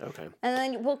 okay. And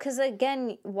then, because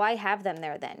again, why have them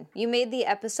there then? You made the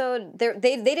episode,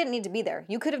 they didn't need to be there.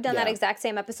 You could have done that exact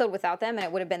same episode without them, and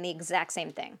it would have been the exact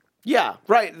same thing. Yeah,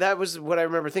 right. That was what I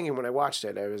remember thinking when I watched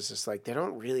it. I was just like, they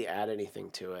don't really add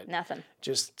anything to it. Nothing.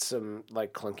 Just some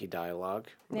clunky dialogue,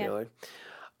 really.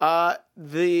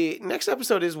 The next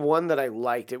episode is one that I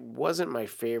liked. It wasn't my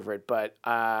favorite, but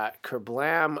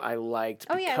Kerblam I liked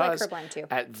because I like Kerblam too.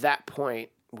 At that point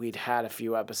we'd had a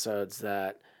few episodes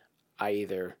that I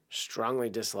either strongly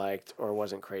disliked or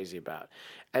wasn't crazy about.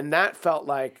 And that felt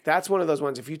like that's one of those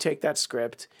ones, if you take that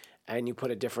script and you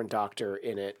put a different doctor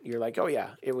in it, you're like, oh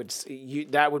yeah,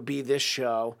 that would be this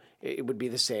show. It would be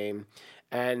the same.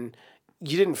 And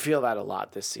you didn't feel that a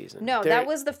lot this season. No, that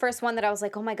was the first one that I was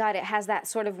like, oh my God, it has that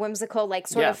sort of whimsical,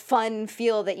 of fun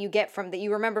feel that you get that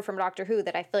you remember from Doctor Who,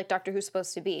 that I feel like Doctor Who's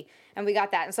supposed to be. And we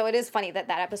got that. And so it is funny that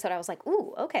episode I was like,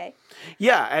 ooh, okay.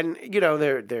 Yeah, and,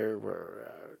 there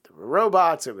were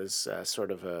robots. It was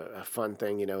sort of a fun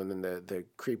thing, and then the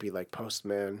creepy,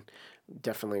 postman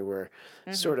definitely were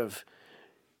sort of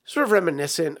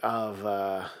reminiscent of,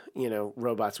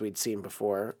 robots we'd seen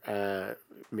before,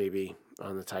 maybe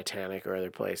on the Titanic or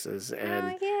other places.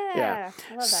 And I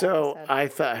love so that I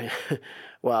thought,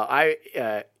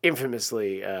 I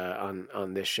infamously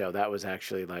on this show, that was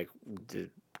actually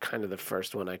kind of the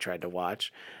first one I tried to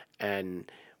watch.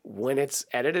 And when it's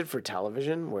edited for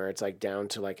television, where it's down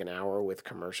to an hour with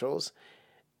commercials,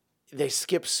 they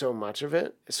skip so much of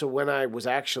it. So when I was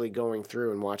actually going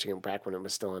through and watching it back when it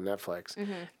was still on Netflix,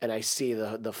 and I see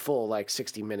the full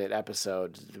 60-minute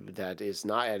episode that is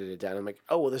not edited down, I'm like,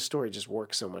 oh, well, this story just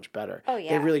works so much better. Oh, yeah.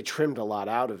 They really trimmed a lot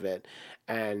out of it.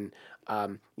 And,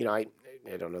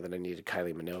 I don't know that I needed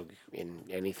Kylie Minogue in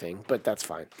anything, but that's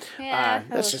fine. Yeah,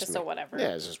 that's just a whatever.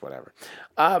 Yeah, it's just whatever.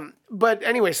 But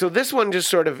anyway, so this one just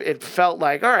sort of, it felt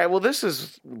like, all right, well, this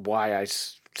is why I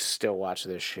still watch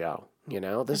this show.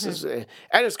 This is, and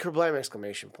it's Kerblam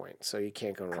exclamation point, so you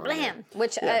can't go wrong. Kerblam,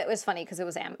 which it was funny because it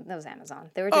was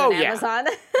Amazon. They were doing Amazon.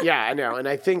 Yeah, I know, and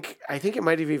I think it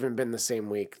might have even been the same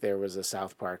week there was a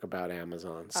South Park about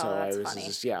Amazon. So that's I was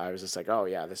funny. I was just like, oh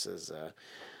yeah, this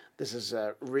this is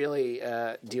really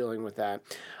dealing with that.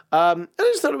 I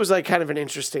just thought it was like kind of an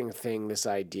interesting thing, this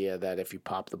idea that if you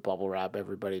pop the bubble wrap,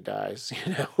 everybody dies.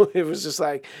 It was just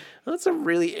like, that's a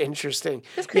really interesting.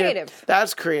 It's creative.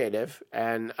 That's creative,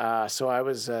 and so I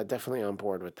was definitely on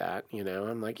board with that.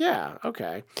 I'm like, yeah,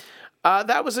 okay.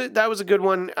 That was a good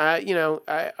one.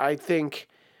 I think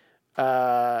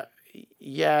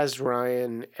Yaz,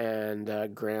 Ryan,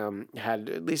 and Graham had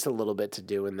at least a little bit to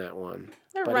do in that one.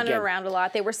 They're running around a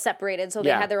lot. They were separated, so they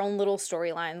had their own little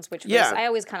storylines, which was, I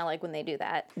always kind of like when they do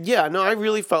that. Yeah, no, I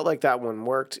really felt like that one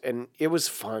worked, and it was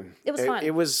fun. It was fun.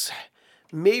 It was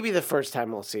maybe the first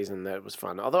time all season that it was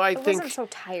fun. Although it wasn't so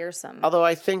tiresome. Although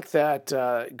I think that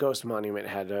Ghost Monument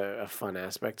had a fun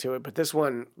aspect to it, but this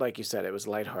one, like you said, it was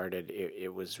lighthearted.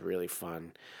 It was really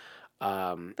fun.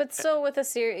 But still, with a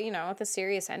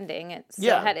serious ending, it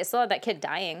still had that kid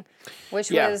dying,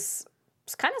 which was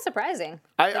kind of surprising.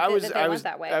 I was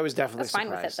that way. I was definitely fine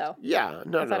surprised. with it though. Yeah,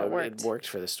 no, it worked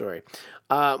for the story.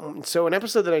 So an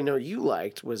episode that I know you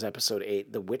liked was episode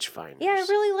 8, The Witchfinders. Yeah, I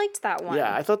really liked that one.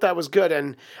 Yeah, I thought that was good,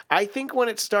 and I think when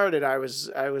it started, I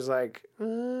was like,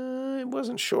 I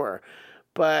wasn't sure,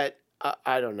 but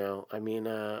I don't know. I mean,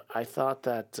 I thought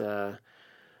that.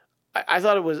 I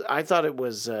thought it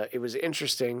was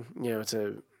interesting.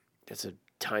 It's a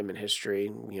time in history.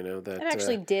 That it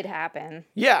actually did happen.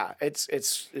 Yeah, it's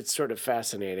sort of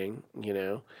fascinating.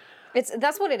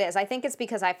 That's what it is. I think it's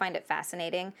because I find it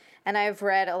fascinating, and I've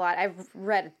read a lot. I've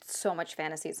read so much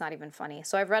fantasy; it's not even funny.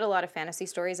 So I've read a lot of fantasy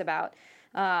stories about,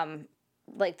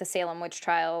 like the Salem witch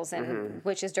trials and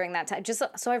witches during that time. Just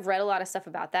so I've read a lot of stuff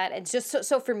about that. It's just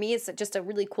so for me, it's just a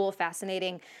really cool,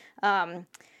 fascinating.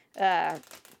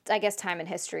 I guess time in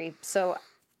history. So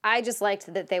I just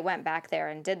liked that they went back there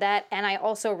and did that, and I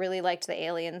also really liked the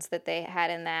aliens that they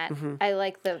had in that. I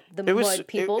like the mud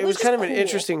people. It was kind of cool. an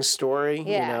interesting story,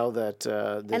 Yeah. That.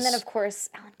 And then of course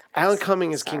Alan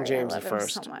Cumming as King James the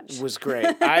First was great.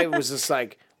 I was just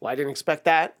like, well, I didn't expect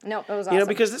that. No, it was awesome.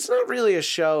 Because it's not really a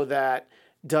show that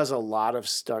does a lot of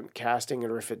stunt casting,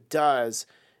 or if it does,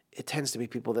 it tends to be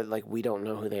people that like we don't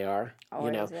know who they are.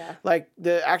 Always, yeah. Like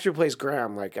the actor who plays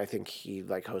Graham, like I think he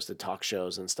like hosted talk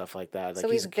shows and stuff like that. Like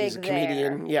so he's a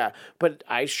comedian. There. Yeah, but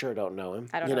I sure don't know him.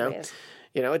 I don't know who he is.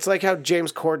 It's like how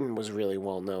James Corden was really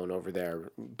well known over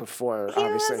there before. He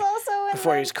obviously, was also in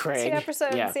before he was Craig. 2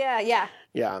 episodes. Yeah.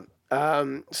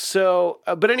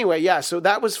 But anyway, yeah. So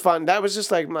that was fun. That was just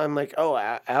like I'm like, oh,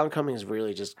 Alan Cumming is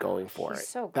really just going for it.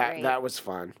 So great. That was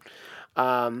fun.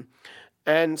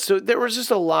 And so there was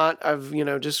just a lot of,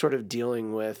 just sort of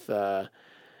dealing with, well,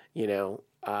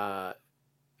 I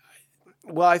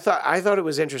thought it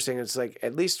was interesting. It's like,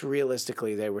 at least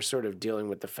realistically, they were sort of dealing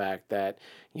with the fact that,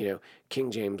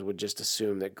 King James would just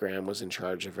assume that Graham was in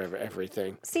charge of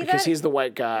everything. Because he's the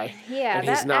white guy. Yeah, and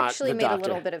he's not actually the made doctor. a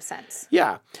little bit of sense.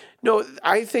 Yeah. No,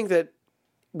 I think that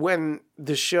when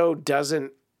the show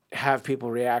doesn't have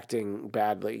people reacting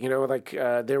badly,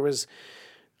 there was...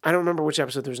 I don't remember which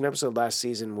episode. There was an episode last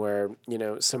season where,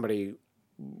 somebody,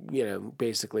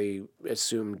 basically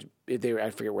assumed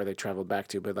I forget where they traveled back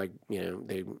to, but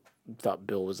they thought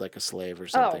Bill was like a slave or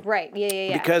something. Oh, right.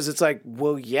 Yeah. Because it's like,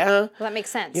 well, yeah. Well, that makes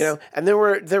sense. And there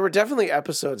were definitely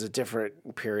episodes at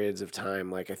different periods of time.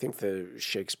 Like I think the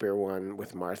Shakespeare one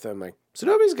with Martha, I'm like, so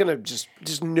nobody's going to just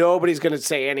nobody's going to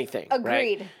say anything.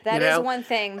 Agreed. Right? That is one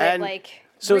thing that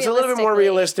So it's a little bit more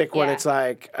realistic when it's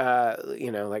like, I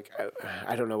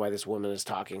don't know why this woman is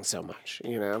talking so much,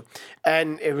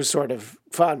 And it was sort of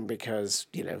fun because,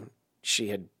 she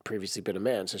had previously been a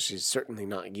man, so she's certainly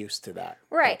not used to that,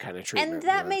 that kind of treatment. And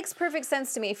that makes perfect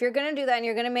sense to me. If you're going to do that and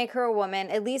you're going to make her a woman,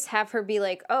 at least have her be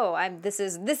like, oh, this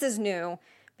is new.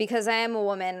 Because I am a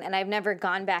woman and I've never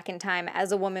gone back in time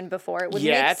as a woman before. It would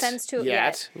make sense to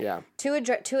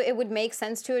it would make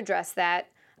sense to address that.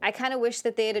 I kind of wish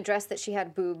that they had addressed that she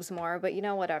had boobs more, but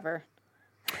whatever.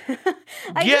 I think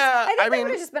that would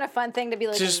have just been a fun thing to be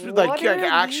like, just what to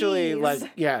I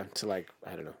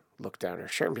don't know, look down her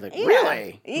shirt and be like,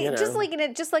 really? Just like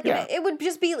it would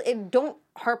just be. Don't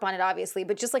harp on it, obviously,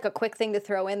 but just like a quick thing to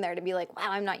throw in there to be like, wow,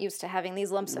 I'm not used to having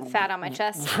these lumps of fat on my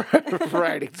chest.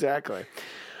 Right, exactly.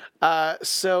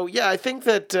 So yeah, I think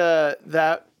that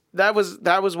that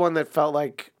was one that felt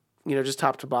like. Just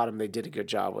top to bottom, they did a good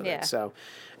job with it. So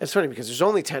it's funny because there's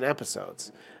only 10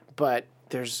 episodes, but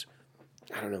there's,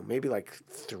 I don't know, maybe like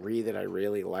 3 that I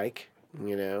really like,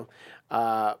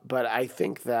 But I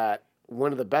think that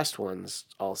one of the best ones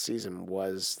all season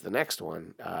was the next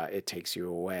one, It Takes You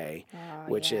Away,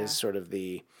 which is sort of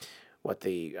the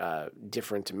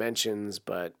different dimensions,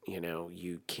 but,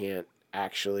 you can't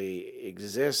actually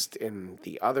exist in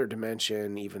the other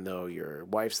dimension, even though your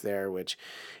wife's there, which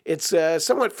it's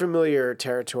somewhat familiar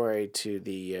territory to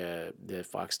the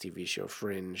Fox TV show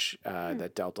Fringe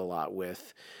that dealt a lot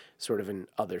with sort of an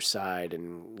other side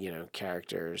and,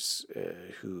 characters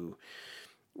who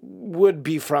would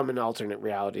be from an alternate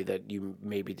reality that you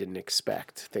maybe didn't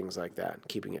expect, things like that,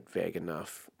 keeping it vague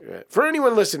enough for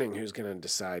anyone listening who's going to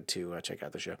decide to check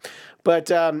out the show. But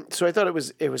so I thought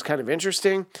it was kind of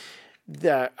interesting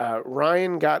that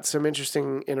Ryan got some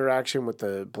interesting interaction with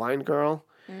the blind girl,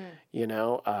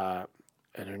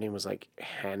 and her name was like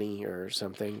Hanny or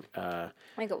something. I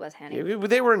think it was Hanny.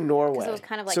 They were in Norway. It was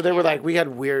kind of like so they were like, we had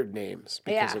weird names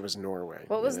because it was Norway.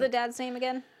 What was the dad's name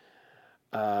again?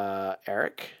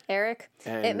 Eric.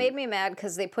 And it made me mad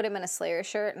because they put him in a Slayer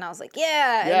shirt, and I was like,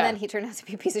 yeah. And then he turned out to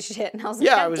be a piece of shit, and I was like,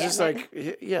 I was just like,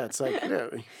 it's like,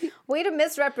 way to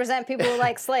misrepresent people who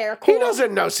like Slayer. Cool. He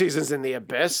doesn't know Seasons in the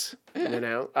Abyss,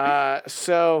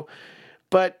 So,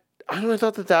 but I don't know. I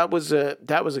thought that was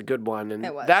a good one, and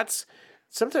it was.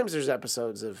 Sometimes there's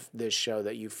episodes of this show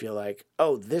that you feel like,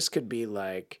 oh, this could be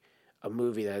like a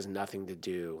movie that has nothing to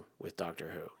do with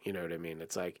Doctor Who. You know what I mean?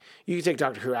 It's like you can take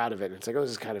Doctor Who out of it, and it's like, oh,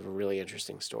 this is kind of a really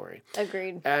interesting story.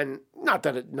 Agreed. And not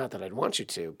that I'd want you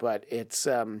to, but it's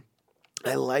I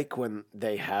like when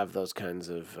they have those kinds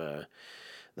of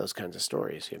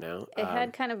stories. It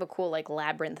had kind of a cool like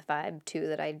labyrinth vibe too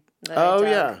that I dug.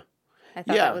 I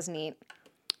thought that was neat.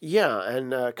 Yeah,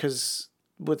 and because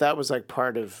that was like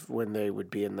part of when they would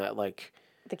be in that like.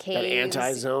 The caves. That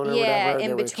anti-zone or whatever.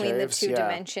 In between the two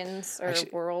dimensions or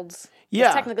worlds.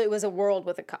 Yeah. Technically, it was a world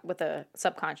with a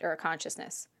subconscious or a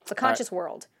consciousness. It's a conscious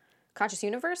world. Conscious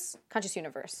universe? Conscious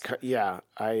universe.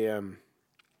 I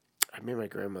made my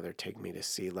grandmother take me to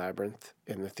see Labyrinth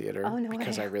in the theater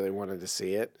because I really wanted to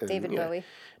see it. And, David Bowie.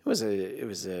 It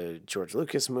was a George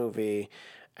Lucas movie.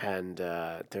 And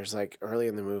there's like early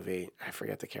in the movie, I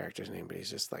forget the character's name, but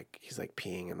he's like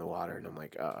peeing in the water, and I'm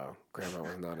like, uh-oh, Grandma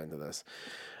was not into this.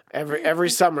 Every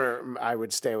summer, I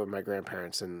would stay with my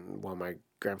grandparents, and while my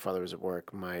grandfather was at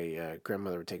work, my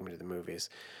grandmother would take me to the movies.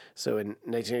 So in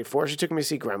 1984, she took me to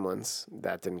see Gremlins.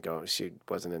 That didn't go. She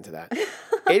wasn't into that.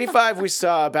 85, we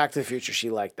saw Back to the Future. She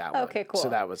liked that one. Okay, cool. So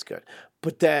that was good.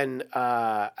 But then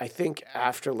I think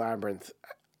after Labyrinth,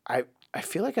 I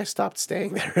feel like I stopped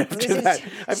staying there after that.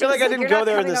 I feel like I didn't go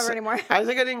there in the summer. I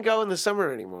think I didn't go in the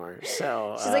summer anymore.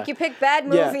 So she's like, you picked bad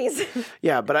movies.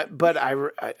 Yeah, but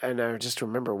I just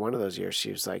remember one of those years.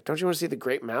 She was like, "Don't you want to see The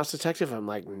Great Mouse Detective?" I'm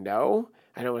like, "No,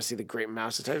 I don't want to see The Great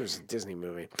Mouse Detective." It was a Disney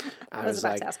movie. I was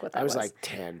about to ask what that was. I was like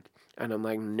 10, and I'm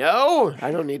like, "No,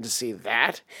 I don't need to see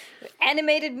that."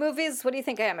 Animated movies? What do you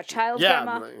think I am, a child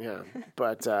grandma? Yeah.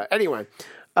 But anyway.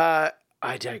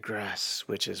 I digress,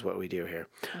 which is what we do here.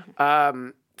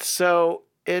 So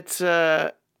it's,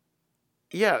 so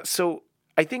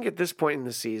I think at this point in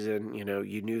the season,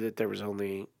 you knew that there was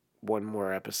only one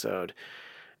more episode,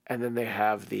 and then they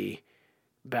have the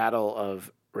Battle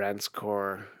of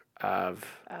Ranskor of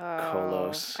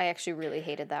Kolos. I actually really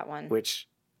hated that one. Which,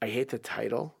 I hate the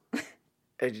title.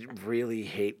 I really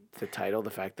hate the title, the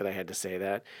fact that I had to say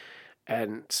that.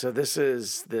 And so this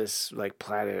is this, like,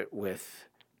 planet with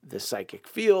the psychic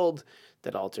field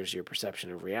that alters your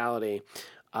perception of reality.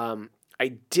 I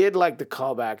did like the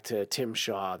callback to Tim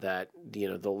Shaw that,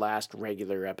 the last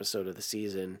regular episode of the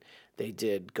season, they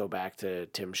did go back to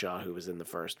Tim Shaw, who was in the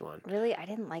first one. Really? I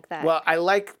didn't like that. Well, I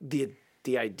like the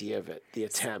idea of it, the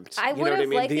attempt. I would have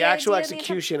liked the actual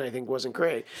execution, I think, wasn't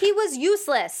great. He was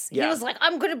useless. Yeah. He was like,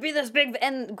 I'm going to be this big...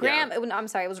 And Graham... Yeah. I'm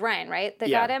sorry, it was Ryan, right?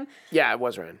 That got him? Yeah, it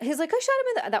was Ryan. He's like, I shot him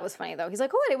in the... That was funny, though. He's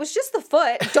like, oh, it was just the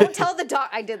foot. Don't tell the dog...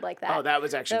 I did like that. Oh, that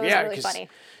was actually... That was really funny.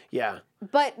 Yeah.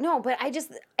 But I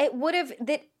just... It would have...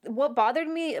 What bothered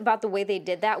me about the way they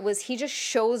did that was he just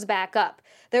shows back up.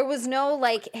 There was no,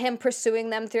 like, him pursuing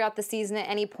them throughout the season at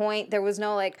any point. There was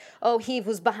no, like, oh, he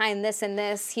was behind this and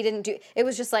this. He didn't do... It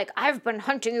was just like, I've been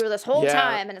hunting you this whole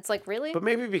time. And it's like, really? But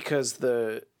maybe because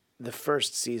the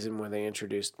first season when they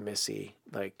introduced Missy,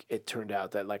 like, it turned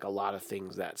out that, like, a lot of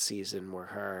things that season were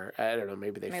her. I don't know.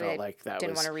 Maybe they felt like that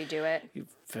didn't want to redo it.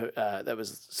 That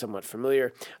was somewhat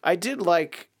familiar. I did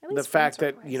like the fact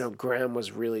that, Graham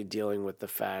was really dealing with the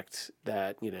fact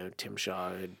that, Tim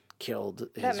Shaw had killed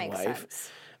his wife. That makes sense.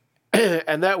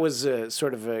 And that was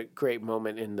sort of a great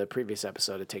moment in the previous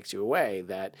episode, It Takes You Away,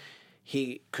 that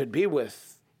he could be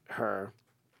with her.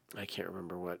 I can't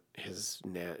remember what his,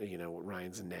 what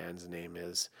Ryan's nan's name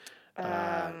is.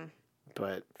 But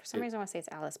for some reason I want to say it's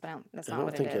Alice, but that's not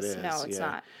what it is. No, it's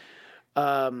not.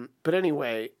 But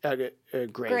anyway,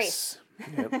 Grace.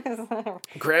 Yep.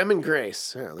 Graham and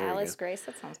Grace. Oh, there Alice you go. Grace,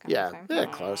 that sounds kind of the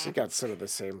same. Close. It got sort of the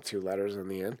same 2 letters in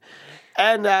the end.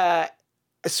 And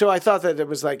so I thought that it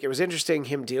was interesting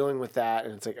him dealing with that,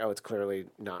 and it's like, oh, it's clearly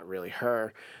not really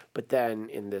her. But then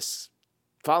in this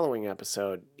following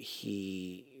episode,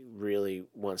 he really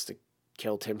wants to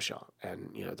kill Tim Shaw,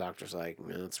 and doctor's like,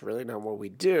 no, that's really not what we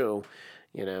do.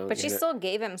 But she still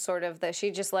gave him sort of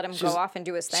she just let him go off and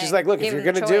do his thing. She's like, look, if you're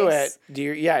gonna do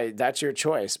it, that's your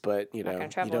choice, but you're not gonna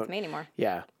travel with me anymore.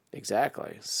 Yeah,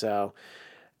 exactly. So,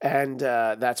 and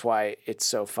that's why it's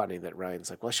so funny that Ryan's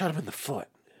like, well, I shot him in the foot.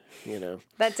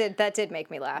 That did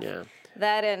make me laugh. Yeah.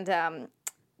 That and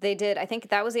they did. I think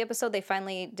that was the episode they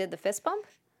finally did the fist bump.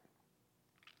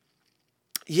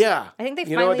 Yeah, I think they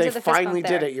finally did the fist bump there. They finally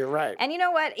did it. You're right. And you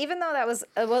know what? Even though that was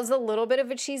a little bit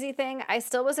of a cheesy thing, I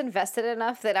still was invested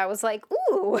enough that I was like,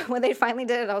 ooh, when they finally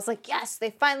did it, I was like, yes,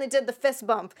 they finally did the fist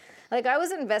bump. Like, I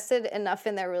was invested enough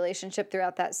in their relationship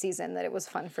throughout that season that it was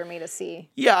fun for me to see.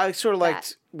 Yeah, I sort of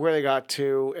liked where they got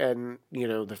to, and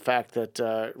the fact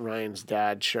that Ryan's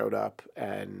dad showed up,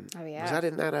 and was that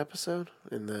in that episode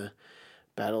in the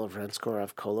Battle of Renskor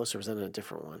Kolos, or was that in a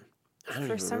different one?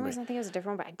 For some reason, I think it was a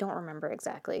different one, but I don't remember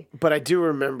exactly. But I do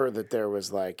remember that there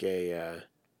was like well,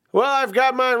 I've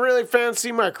got my really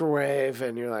fancy microwave,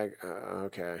 and you're like,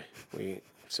 okay,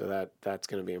 so that's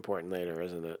going to be important later,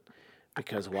 isn't it?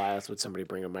 Because why else would somebody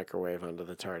bring a microwave onto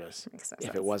the TARDIS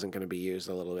if it wasn't going to be used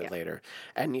a little bit later?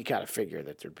 And you got to figure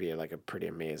that there'd be like a pretty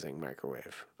amazing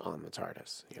microwave on the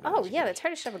TARDIS. The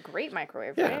TARDIS should have a great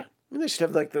microwave, right? I mean, they should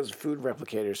have like those food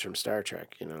replicators from Star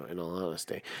Trek, in all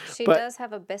honesty. She does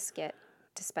have a biscuit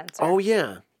dispenser. Oh,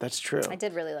 yeah, that's true. I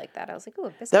did really like that. I was like, ooh, a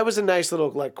biscuit. That was a nice little,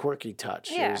 like, quirky touch.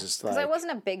 Yeah, because I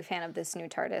wasn't a big fan of this new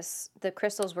TARDIS. The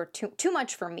crystals were too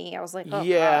much for me. I was like, oh,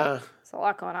 yeah. God, there's a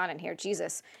lot going on in here.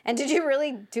 Jesus. And did you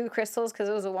really do crystals because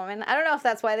it was a woman? I don't know if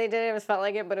that's why they did it. It felt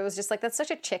like it, but it was just like, that's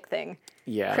such a chick thing.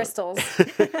 Yeah. Crystals.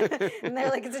 And they're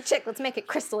like, it's a chick. Let's make it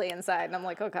crystally inside. And I'm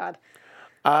like, oh, God.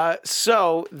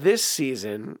 So this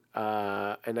season,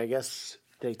 and I guess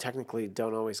they technically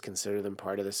don't always consider them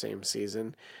part of the same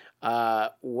season,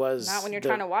 was... Not when you're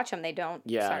trying to watch them, they don't.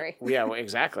 Yeah. Sorry. Yeah, well,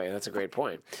 exactly. That's a great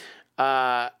point.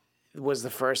 Was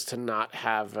the first to not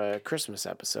have a Christmas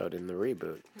episode in the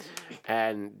reboot.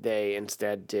 And they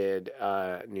instead did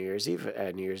New Year's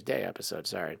Day episode,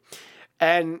 sorry.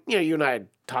 And, you and I had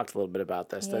talked a little bit about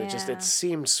this, that it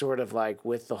seemed sort of like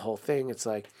with the whole thing, it's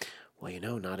like...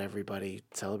 Well, not everybody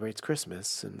celebrates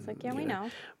Christmas. And, it's like, we know.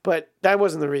 But that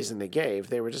wasn't the reason they gave.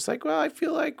 They were just like, well, I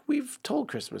feel like we've told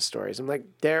Christmas stories. I'm like,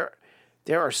 there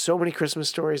are so many Christmas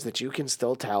stories that you can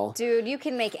still tell. Dude, you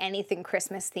can make anything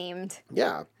Christmas themed.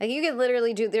 Yeah. Like, you could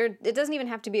literally it doesn't even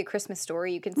have to be a Christmas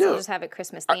story. You can still just have it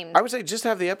Christmas themed. I would say just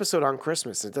have the episode on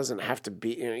Christmas. It doesn't have to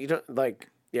be, you don't,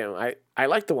 like... I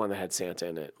like the one that had Santa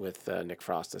in it with Nick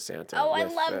Frost as Santa. Oh, I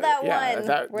love that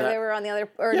one. Where they were on the other...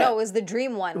 Or no, it was the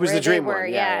dream one. It was the dream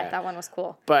one. Yeah, that one was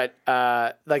cool. But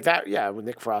like that, with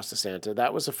Nick Frost as Santa,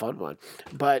 that was a fun one.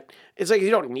 But it's like you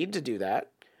don't need to do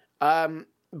that.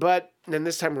 But then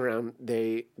this time around,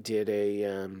 they did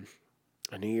a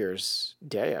New Year's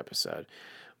Day episode,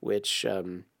 which, I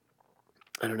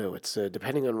don't know, it's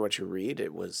depending on what you read,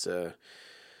 it was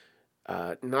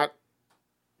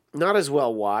not as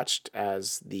well watched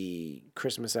as the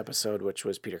Christmas episode, which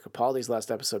was Peter Capaldi's last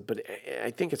episode, but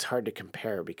I think it's hard to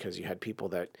compare because you had people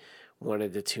that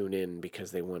wanted to tune in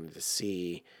because they wanted to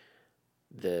see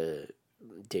the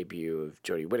debut of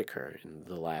Jodie Whittaker in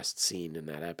the last scene in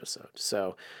that episode.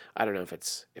 So I don't know if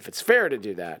it's fair to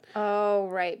do that. Oh,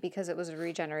 right, because it was a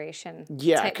regeneration.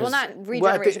 Yeah. Well, not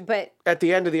regeneration, but... At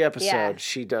the end of the episode,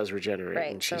 she does regenerate,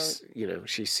 right, and she's,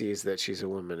 she sees that she's a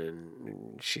woman,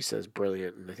 and she says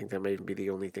brilliant, and I think that may even be the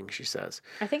only thing she says.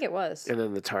 I think it was. And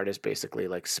then the TARDIS basically,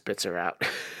 like, spits her out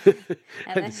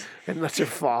and lets her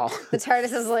fall. The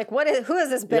TARDIS is like, who is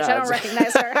this bitch? I don't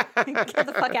recognize her. Get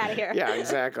the fuck out of here. Yeah,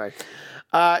 exactly.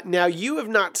 Now, you have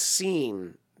not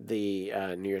seen the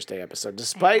New Year's Day episode,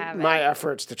 despite my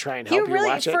efforts to try and help you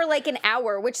watch it. For like an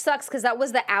hour, which sucks because that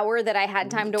was the hour that I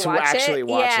had time to watch actually it.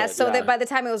 Watch yeah, it. So that by the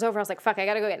time it was over, I was like, fuck, I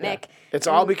gotta go get Nick. It's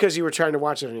all because you were trying to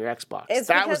watch it on your Xbox.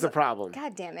 That was the problem.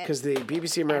 God damn it. Because the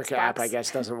BBC America app, I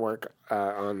guess, doesn't work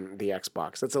on the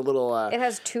Xbox. That's a little... it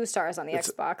has 2 stars on the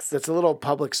Xbox. That's a little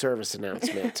public service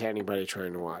announcement to anybody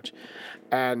trying to watch.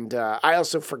 And I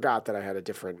also forgot that I had a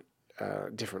different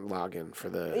login for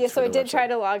the... Yeah, so I did website. Try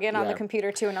to log in on the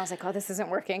computer too, and I was like, oh, this isn't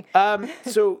working.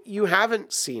 So you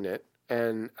haven't seen it,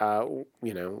 and,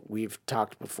 we've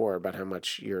talked before about how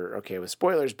much you're okay with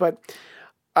spoilers, but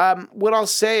what I'll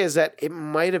say is that it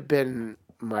might have been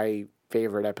my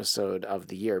favorite episode of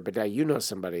the year, but now you know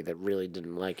somebody that really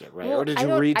didn't like it, right? Well, or did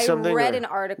you read something? I read an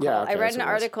article. Yeah, okay, I read an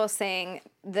article saying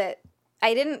that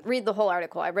I didn't read the whole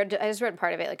article. I just read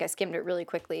part of it. Like I skimmed it really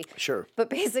quickly. Sure. But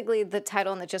basically, the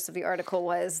title and the gist of the article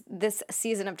was this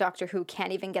season of Doctor Who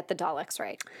can't even get the Daleks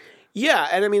right. Yeah,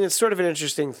 and I mean it's sort of an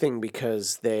interesting thing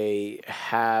because they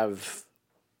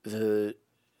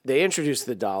introduce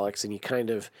the Daleks, and you kind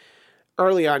of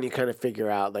early on you kind of figure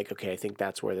out like, okay, I think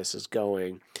that's where this is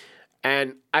going.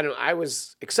 And I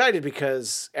was excited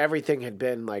because everything had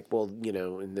been like, well,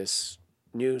 in this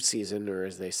new season, or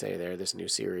as they say there, this new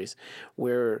series,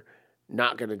 we're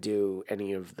not going to do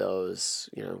any of those,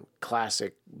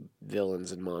 classic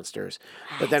villains and monsters.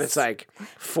 Yes. But then it's like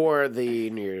for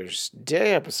the New Year's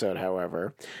Day episode,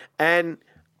 however, and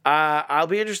I'll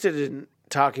be interested in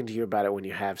talking to you about it when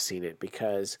you have seen it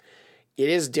because it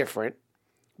is different,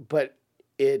 but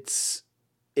it's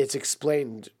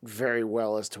explained very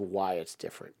well as to why it's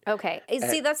different. Okay.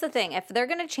 See, that's the thing. If they're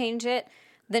going to change it,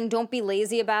 then don't be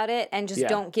lazy about it and just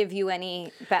don't give you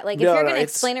any... if you're going to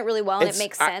explain it really well and it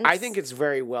makes sense... I think it's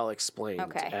very well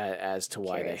explained as to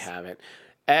why they have it.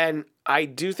 And I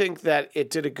do think that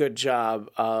it did a good job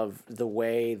of the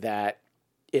way that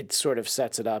it sort of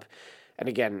sets it up. And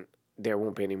again, there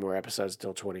won't be any more episodes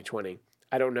until 2020.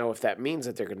 I don't know if that means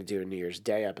that they're going to do a New Year's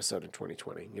Day episode in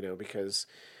 2020, because...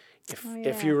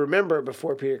 If you remember,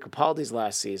 before Peter Capaldi's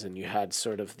last season, you had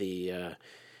sort of the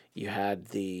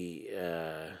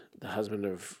husband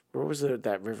of, what was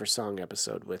that River Song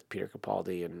episode with Peter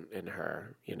Capaldi and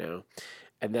her,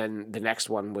 and then the next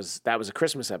one was a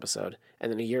Christmas episode,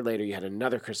 and then a year later you had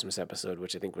another Christmas episode,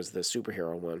 which I think was the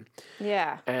superhero one.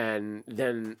 Yeah. And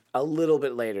then a little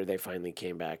bit later they finally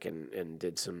came back and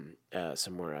did some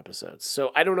more episodes.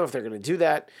 So I don't know if they're going to do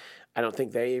that. I don't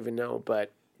think they even know,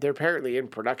 but they're apparently in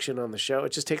production on the show.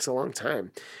 It just takes a long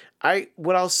time.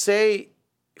 What I'll say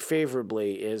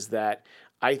favorably is that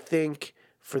I think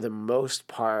for the most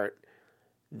part,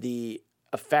 the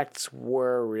effects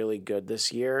were really good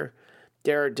this year.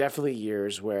 There are definitely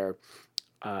years where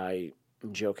I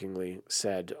jokingly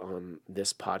said on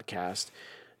this podcast,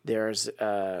 there was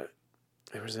a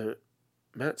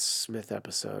Matt Smith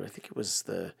episode. I think it was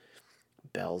the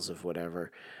Bells of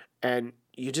whatever. And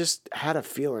you just had a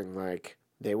feeling like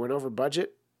they went over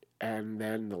budget, and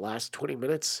then the last 20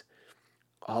 minutes,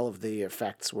 all of the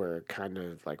effects were kind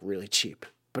of like really cheap.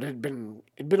 But it'd been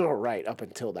all right up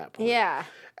until that point. Yeah.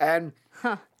 And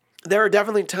there are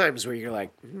definitely times where you're like,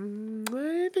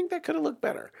 I think that could have looked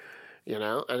better,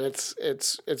 And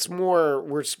it's more,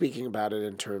 we're speaking about it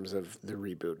in terms of the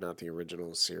reboot, not the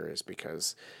original series,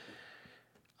 because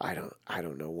I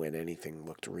don't know when anything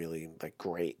looked really like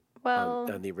great.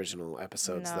 Well, on the original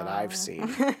episodes that I've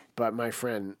seen. But my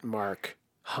friend Mark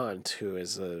Hunt, who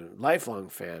is a lifelong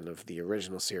fan of the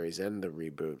original series and the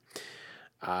reboot,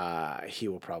 he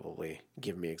will probably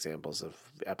give me examples of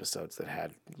episodes that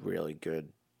had really good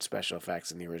special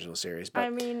effects in the original series. But, I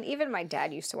mean, even my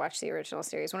dad used to watch the original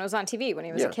series when it was on TV when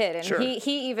he was a kid. And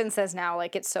he even says now,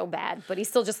 like, it's so bad, but he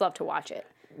still just loved to watch it.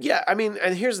 Yeah, I mean,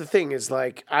 and here's the thing is,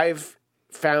 like, I've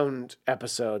found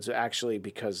episodes actually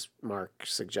because Mark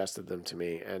suggested them to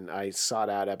me, and I sought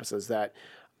out episodes that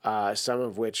some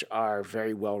of which are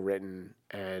very well written,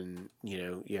 and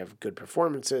you have good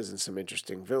performances and some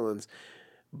interesting villains,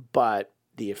 but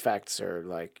the effects are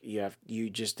like you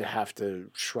just have to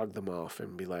shrug them off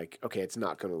and be like, okay, it's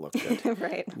not going to look good.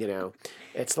 Right.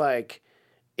 It's like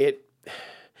it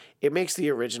makes the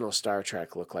original Star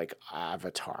Trek look like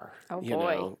Avatar. Oh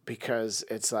boy. Because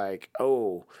it's like,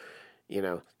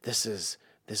 this is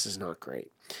not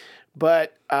great.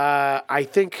 But I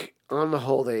think on the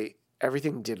whole,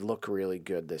 everything did look really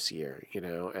good this year,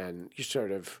 and you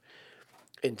sort of,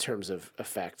 in terms of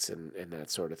effects and that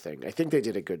sort of thing, I think they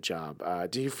did a good job.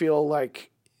 Do you feel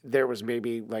like there was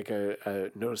maybe like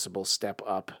a noticeable step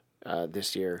up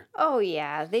this year? Oh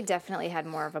yeah, they definitely had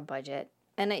more of a budget,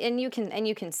 and you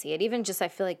can see it. Even just I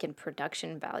feel like in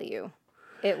production value.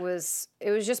 It was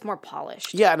just more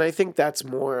polished. Yeah, and I think that's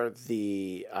more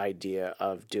the idea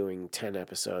of doing 10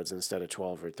 episodes instead of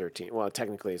 12 or 13. Well,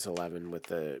 technically it's 11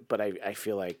 but I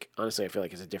feel like, honestly,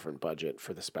 it's a different budget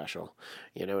for the special.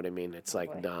 You know what I mean? It's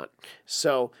like not.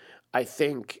 So I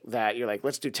think that you're like,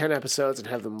 let's do 10 episodes and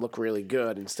have them look really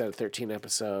good instead of 13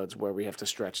 episodes where we have to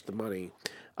stretch the money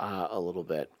a little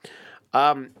bit.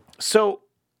 So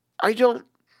I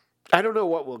don't know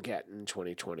what we'll get in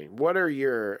 2020. What are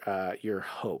your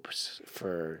hopes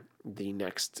for the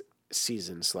next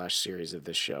season / series of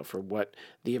this show, for what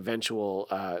the eventual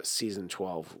season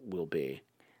 12 will be?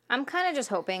 I'm kind of just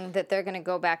hoping that they're going to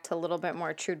go back to a little bit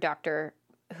more true Doctor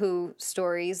Who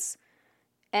stories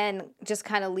and just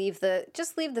kind of leave the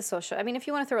social. I mean, if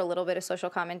you want to throw a little bit of social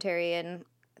commentary in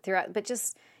throughout, but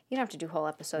just you don't have to do whole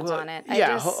episodes on it.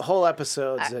 Whole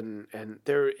episodes, and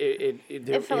there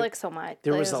it felt like so much.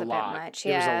 There was a a lot. bit much.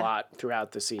 There was a lot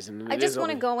throughout the season. I just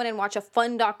want to go in and watch a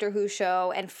fun Doctor Who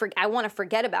show, and I want to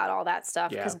forget about all that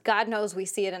stuff because God knows we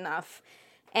see it enough.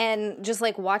 And just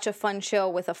like watch a fun show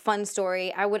with a fun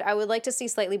story. I would like to see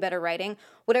slightly better writing.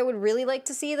 What I would really like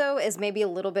to see though is maybe a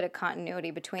little bit of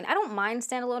continuity between. I don't mind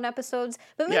standalone episodes,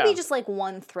 but maybe just like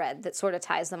one thread that sort of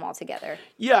ties them all together.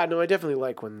 Yeah, no, I definitely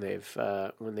like when they've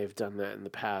done that in the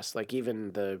past. Like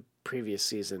even the previous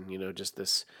season, just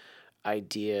this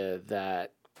idea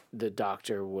that the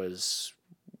Doctor was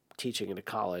teaching at a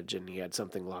college and he had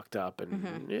something locked up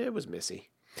and it was Missy.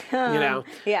 Yeah.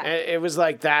 It was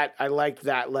like that. I liked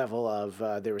that level of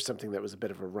there was something that was a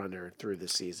bit of a runner through the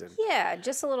season. Yeah,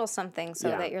 just a little something so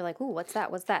that you're like, ooh, what's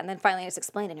that? What's that? And then finally it's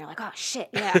explained and you're like, oh, shit,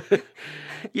 yeah.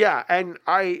 Yeah, and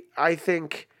I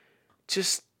think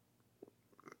just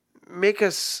make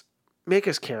us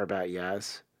care about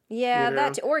Yaz. Yeah,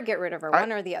 that or get rid of her,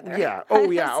 one or the other. Yeah. Oh,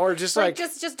 yeah. Or just like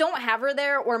just don't have her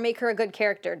there or make her a good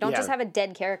character. Don't just have a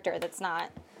dead character that's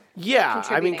not. Yeah,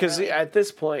 I mean, because at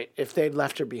this point, if they'd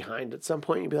left her behind at some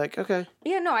point, you'd be like, okay.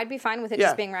 Yeah, no, I'd be fine with it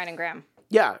just being Ryan and Graham.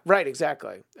 Yeah, right,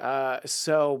 exactly. Look, I'm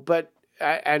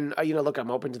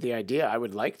open to the idea. I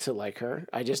would like to like her.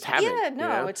 I just haven't. Yeah,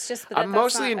 no, it's just that I'm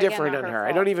mostly indifferent on her.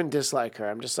 I don't even dislike her.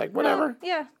 I'm just like, whatever.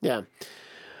 Yeah. Yeah.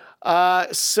 I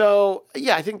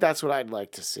think that's what I'd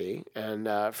like to see. And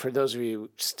for those of you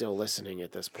still listening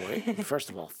at this point, first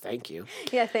of all, thank you.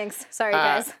 Yeah, thanks. Sorry,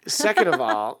 guys. Second of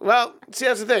all, well, see,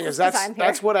 that's the thing is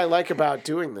that's what I like about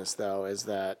doing this, though, is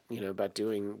that about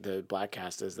doing the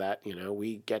Bladtcast is that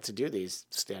we get to do these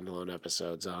standalone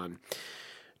episodes on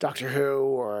Doctor Who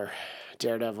or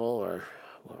Daredevil or.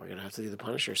 Well, we're going to have to do The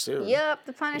Punisher soon. Yep,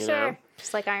 The Punisher.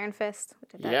 Just like Iron Fist.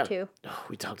 We did that too. Oh,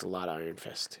 we talked a lot Iron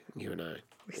Fist, you and I.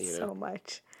 So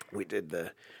much. We did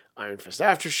the Iron Fist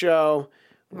after show.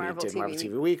 Marvel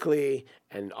TV Weekly.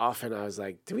 And often I was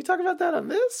like, did we talk about that on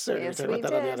this? Or did we talk about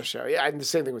that on the other show? Yeah, and the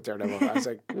same thing with Daredevil. I was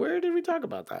like, where did we talk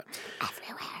about that?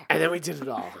 Everywhere. And then we did it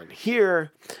all on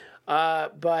here.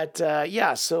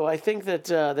 So I think that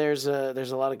there's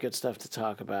a lot of good stuff to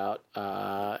talk about,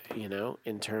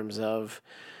 in terms of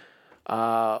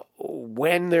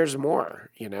when there's more,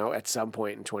 at some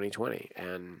point in 2020.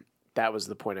 And that was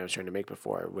the point I was trying to make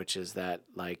before, which is that,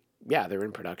 they're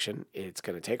in production. It's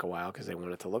going to take a while because they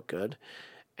want it to look good.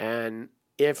 And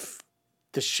if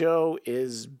the show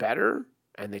is better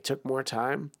and they took more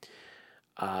time,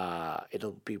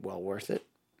 it'll be well worth it.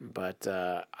 But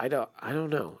I don't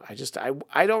know.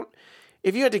 I don't.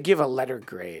 If you had to give a letter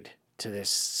grade to this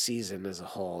season as a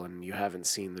whole, and you haven't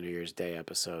seen the New Year's Day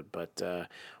episode, but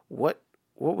what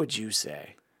would you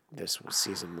say this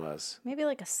season was? Maybe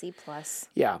like a C+.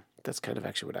 Yeah, that's kind of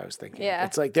actually what I was thinking. Yeah,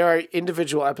 it's like there are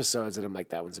individual episodes, and I'm like,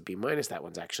 that one's a B-, that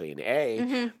one's actually an A.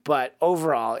 Mm-hmm. But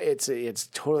overall, it's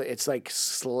like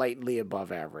slightly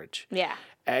above average. Yeah,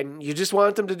 and you just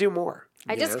want them to do more.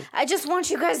 I just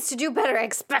want you guys to do better. I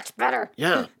expect better.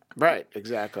 Yeah, right,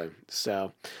 exactly.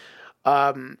 So,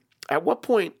 at what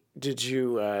point did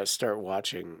you start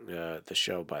watching the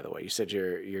show, by the way? You said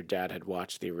your dad had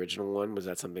watched the original one. Was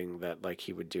that something that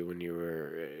he would do when you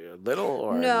were little?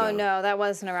 Or no, that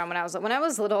wasn't around when I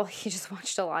was little. He just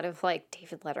watched a lot of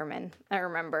David Letterman, I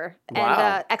remember. Wow.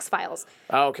 And X-Files.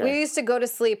 Oh, okay. We used to go to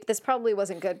sleep. This probably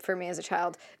wasn't good for me as a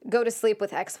child. Go to sleep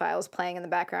with X-Files playing in the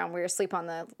background. We were asleep on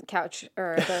the couch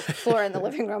or the floor in the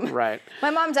living room. Right.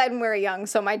 My mom died when we were young,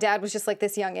 so my dad was just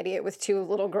this young idiot with two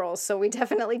little girls. So we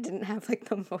definitely didn't have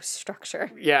the most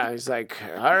structure. Yeah, he's like,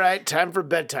 all right, time for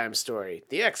bedtime story.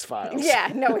 The X-Files.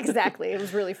 Yeah, no, exactly. It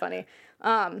was really funny.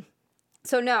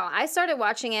 So no, I started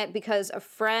watching it because a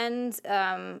friend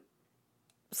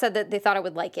said that they thought I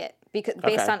would like it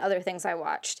based on other things I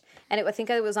watched. And I think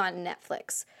it was on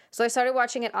Netflix. So I started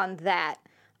watching it on that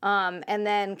and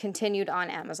then continued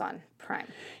on Amazon Prime.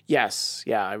 Yes.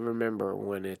 Yeah, I remember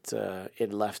when it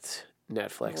left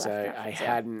Netflix. I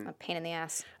hadn't... A pain in the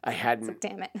ass. I hadn't...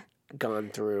 Damn it. Gone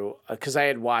through because I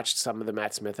had watched some of the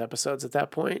Matt Smith episodes at that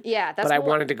point. Yeah, but I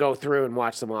wanted to go through and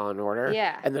watch them all in order.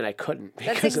 Yeah, and then I couldn't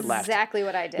because it left. That's exactly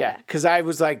what I did. Yeah, because I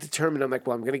was determined. I'm like,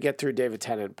 well, I'm going to get through David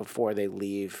Tennant before they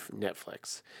leave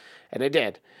Netflix, and I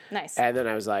did. Nice. And then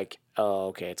I was like, oh,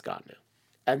 okay, it's gone now.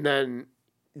 And then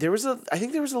I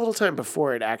think there was a little time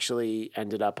before it actually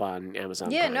ended up on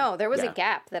Amazon. Yeah, Prime. no, there was a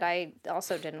gap that I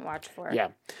also didn't watch for. Yeah.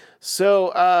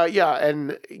 So,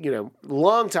 and,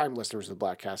 longtime listeners of the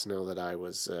Bladtcast know that I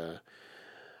was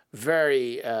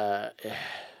very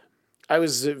I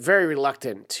was very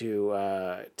reluctant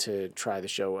to try the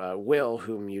show. Will,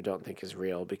 whom you don't think is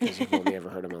real because you've only ever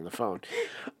heard him on the phone,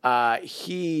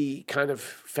 he kind of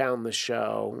found the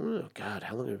show. Oh God,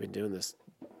 how long have we been doing this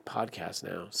podcast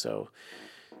now? So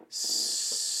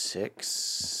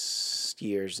 6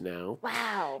 years now.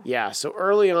 Wow. Yeah. So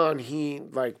early on, he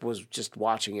was just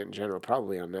watching it in general,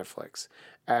 probably on Netflix.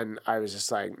 And I was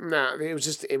just like, nah,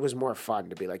 it was more fun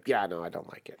to be like, yeah, no, I don't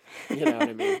like it. You know what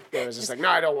I mean? It was just like, no,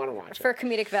 I don't want to watch it. For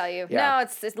comedic value. Yeah.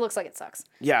 No, it looks like it sucks.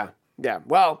 Yeah. Yeah.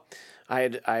 Well,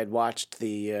 I had watched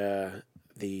the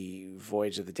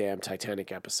Voyage of the Damn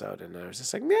Titanic episode, and I was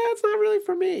just like, nah, it's not really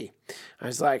for me. I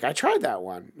was like, I tried that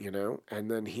one, and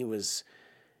then he was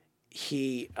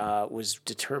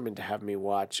determined to have me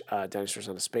watch Dinosaurs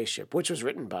on a Spaceship, which was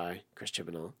written by Chris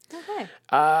Chibnall. Okay.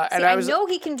 And I know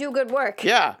he can do good work.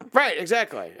 Yeah, right,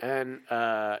 exactly. And,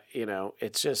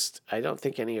 it's just, I don't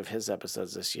think any of his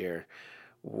episodes this year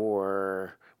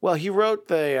were... Well, he wrote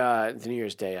the New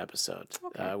Year's Day episode,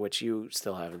 which you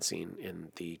still haven't seen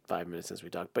in the 5 minutes since we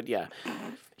talked. But yeah,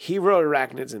 he wrote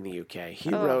Arachnids in the UK. He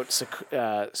wrote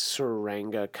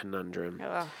Saranga Conundrum.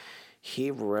 Ugh.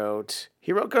 He wrote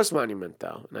Ghost Monument,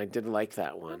 though, and I did like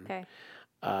that one. Okay.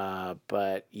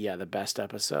 But yeah, the best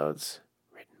episodes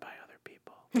written by other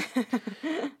people.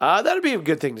 That'd be a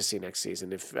good thing to see next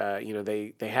season if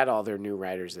they had all their new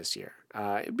writers this year.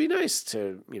 It'd be nice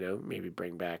to maybe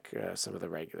bring back some of the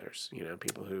regulars.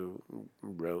 People who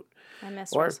wrote. I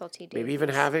miss or Russell T. Davies. Maybe even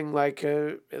having like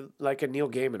a Neil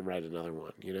Gaiman write another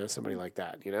one. Somebody like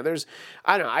that. There's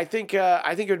I don't know. I think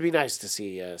it would be nice to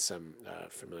see some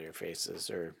familiar faces,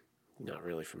 or not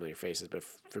really familiar faces, but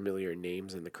familiar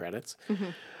names in the credits.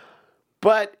 Mm-hmm.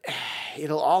 But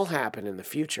it'll all happen in the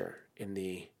future, in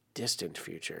the distant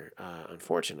future,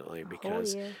 unfortunately,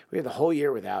 because we have the whole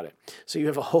year without it. So you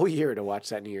have a whole year to watch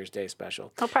that New Year's Day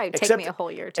special. It'll probably take me a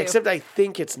whole year, too. Except I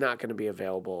think it's not going to be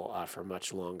available for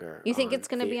much longer. You think it's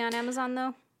going to be on Amazon,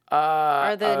 though?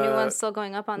 Are the new ones still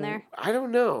going up on there? I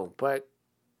don't know, but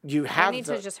you have I need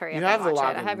to just hurry up and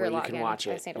watch it. I have your login. You can watch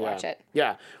it. I just need to watch it.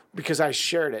 Yeah, because I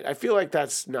shared it. I feel like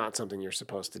that's not something you're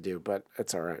supposed to do, but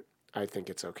it's all right. I think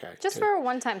it's okay. Just for a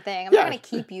one-time thing. I'm not going to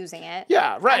keep using it.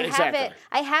 Yeah, right, exactly.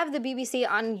 I have the BBC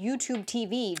on YouTube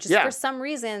TV. Just for some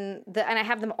reason, and I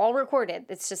have them all recorded.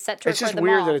 It's just set to record them all. It's just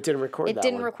weird that it didn't record that one. It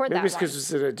didn't record that one. Maybe it's because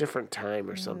it's at a different time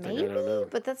or something. Maybe, I don't know.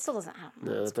 But that still doesn't...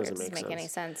 No, that doesn't make any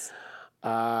sense.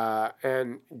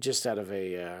 And just out of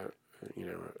a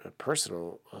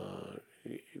personal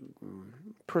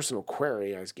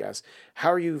query, I guess,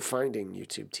 how are you finding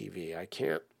YouTube TV? I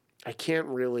can't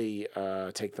really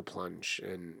take the plunge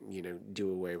and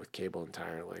do away with cable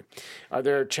entirely. Are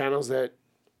there channels that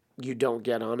you don't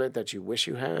get on it that you wish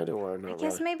you had, or not? I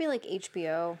guess maybe like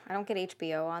HBO. I don't get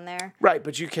HBO on there. Right,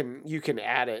 but you can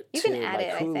add it. You can add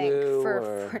it, Hulu, I think,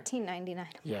 for $14.99.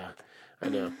 Yeah, I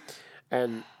know,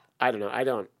 and I don't know. I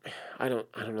don't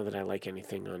know that I like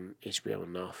anything on HBO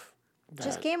enough.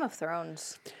 Just Game of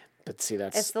Thrones. But see,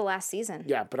 it's the last season.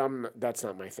 Yeah, but that's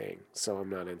not my thing, so I'm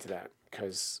not into that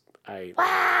because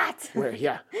what?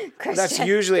 Yeah, that's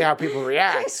usually how people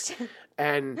react.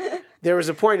 And there was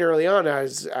a point early on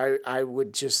I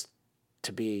would just,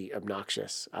 to be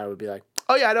obnoxious, I would be like,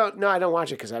 oh yeah, I don't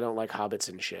watch it because I don't like hobbits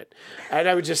and shit. And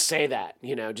I would just say that,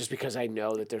 just because I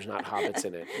know that there's not hobbits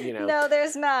in it, No,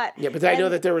 there's not. Yeah, but I know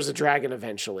that there was a dragon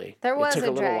eventually. There was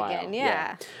a dragon, while.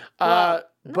 yeah.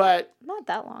 But not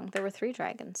that long. There were 3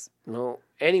 dragons. Well,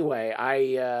 anyway,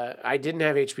 I didn't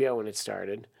have HBO when it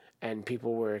started, and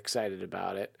people were excited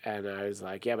about it, and I was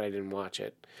like, yeah, but I didn't watch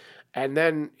it. And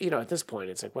then, at this point,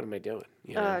 it's like, what am I doing?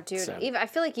 Oh, dude. So. I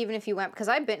feel like even if you went, because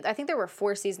I think there were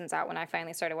 4 seasons out when I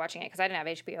finally started watching it, because I didn't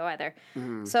have HBO either.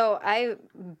 Mm-hmm. So I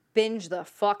binged the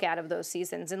fuck out of those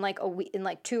seasons in like a week, in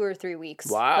like 2 or 3 weeks.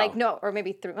 Wow. Or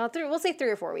maybe 3. Well, we'll say 3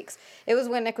 or 4 weeks. It was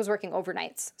when Nick was working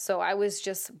overnights, so I was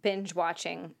just binge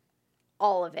watching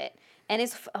all of it. And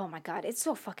oh my God, it's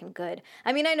so fucking good.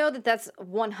 I mean, I know that that's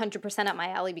 100% up my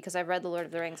alley because I've read The Lord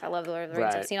of the Rings. I love The Lord of the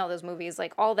Rings. Right. I've seen all those movies,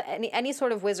 like any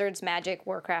sort of wizards, magic,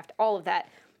 Warcraft, all of that.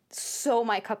 So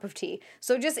my cup of tea.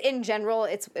 So just in general,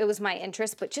 it was my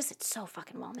interest, but just it's so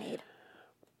fucking well made.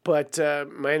 But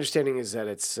my understanding is that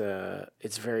it's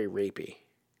very rapey.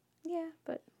 Yeah,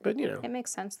 but it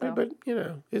makes sense though. But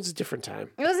it's a different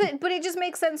time. But it just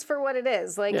makes sense for what it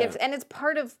is. Like and it's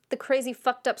part of the crazy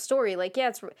fucked up story. Like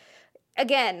it's.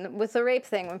 Again, with the rape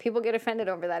thing, when people get offended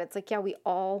over that, it's like, yeah, we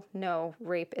all know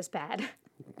rape is bad.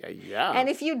 Yeah. And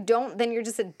if you don't, then you're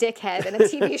just a dickhead, and a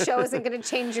TV show isn't going to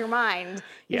change your mind.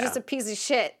 You're just a piece of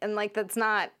shit, and that's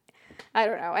not... I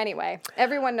don't know. Anyway,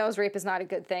 everyone knows rape is not a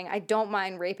good thing. I don't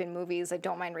mind rape in movies. I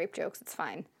don't mind rape jokes. It's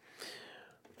fine.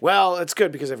 Well, it's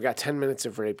good because I've got 10 minutes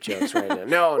of rape jokes right now.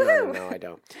 No, I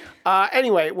don't.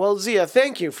 Anyway, well, Xia,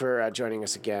 thank you for joining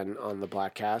us again on the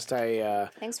Bladtcast.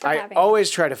 Thanks for having me. I always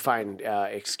try to find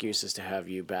excuses to have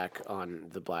you back on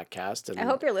the Bladtcast. And I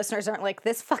hope your listeners aren't like,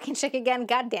 this fucking chick again,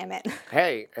 god damn it.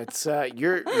 Hey, it's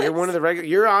you're one of the regular.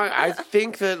 You're on. I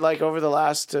think that like over the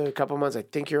last couple months, I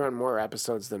think you're on more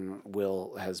episodes than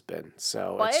Will has been.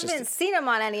 So well, I haven't seen him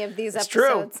on any of these it's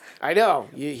episodes. True. I know.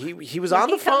 He was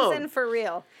on the phone. He comes in for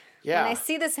real. Yeah. When I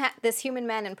see this human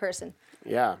man in person.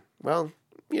 Yeah. Well,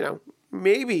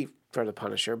 maybe for the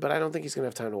Punisher, but I don't think he's going to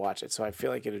have time to watch it. So I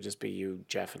feel like it'll just be you,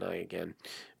 Jeff, and I again.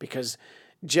 Because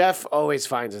Jeff always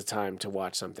finds the time to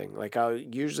watch something. Like,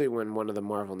 usually when one of the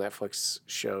Marvel Netflix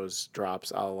shows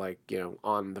drops, I'll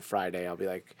on the Friday, I'll be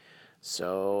like,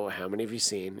 so how many have you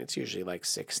seen? It's usually like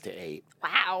 6 to 8.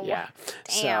 Wow. Yeah.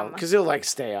 Damn. So, because he'll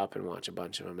stay up and watch a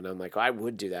bunch of them. And I'm like, I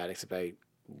would do that, except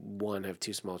one, have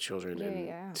 2 small children,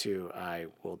 and 2, I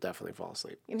will definitely fall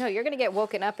asleep. You're going to get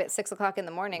woken up at 6 o'clock in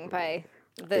the morning by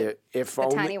the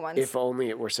tiny ones. If only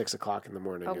it were 6 o'clock in the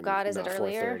morning. Oh, God, is it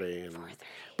earlier? 4:30.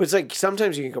 But it's like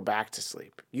sometimes you can go back to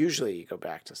sleep. Usually you go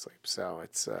back to sleep. So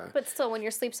it's... But still, when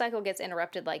your sleep cycle gets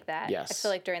interrupted like that, yes. I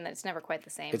feel like during that, it's never quite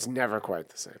the same. It's never quite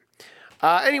the same.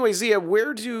 Anyway, Xia,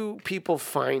 where do people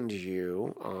find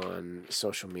you on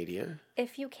social media?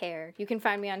 If you care, you can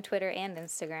find me on Twitter and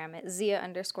Instagram at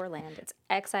Xia_land. It's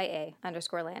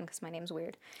XIA_land because my name's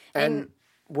weird. And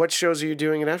what shows are you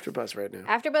doing at AfterBuzz right now?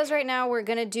 AfterBuzz right now,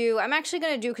 I'm actually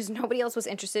going to do, because nobody else was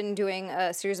interested in doing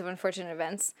a series of unfortunate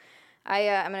events,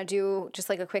 I'm going to do just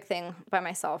like a quick thing by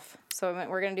myself. So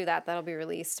we're going to do that. That'll be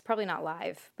released. Probably not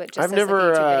live, but just as a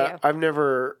YouTube video. I've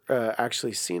never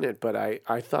actually seen it, but I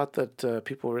thought that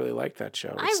people really like that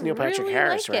show. It's Neil Patrick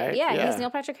Harris, right? Yeah, he's Neil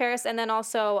Patrick Harris. And then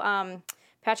also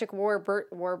Patrick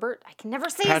Warburton. I can never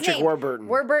say his name. Patrick Warburton.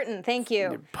 Warburton, thank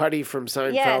you. Putty from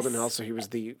Seinfeld, yes. And also he was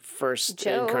the first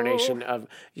Joe. Incarnation of...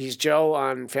 He's Joe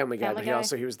on Family Guy, but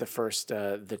he was the first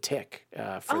The Tick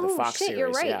for the Fox series.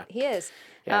 You're right. Yeah. He is.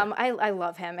 Yeah. I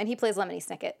love him, and he plays Lemony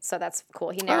Snicket, so that's cool.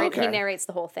 He narrates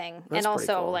the whole thing, that's and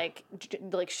also cool. like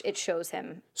it shows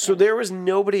him. So there was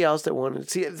nobody else that wanted to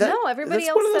see it. No, everybody else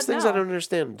That's one of those said things no. I don't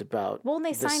understand about. Well, and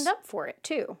they signed up for it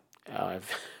too. Oh,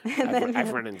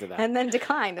 I've run into that, and then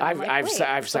declined. And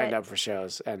I've signed up for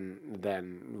shows, and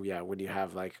then when you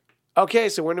have like, okay,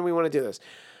 so when do we want to do this?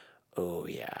 Oh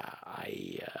yeah,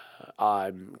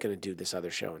 I'm gonna do this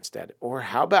other show instead. Or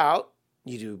how about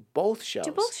you do both shows?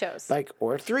 Do both shows. Like,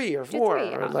 or 3 or 4.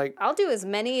 Or like... I'll do as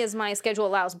many as my schedule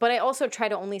allows, but I also try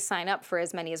to only sign up for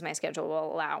as many as my schedule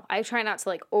will allow. I try not to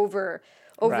like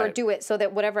overdo it so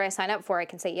that whatever I sign up for, I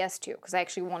can say yes to, because I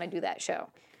actually want to do that show.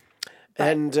 But,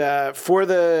 and for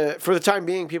the time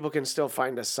being, people can still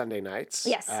find us Sunday nights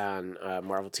on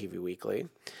Marvel TV Weekly.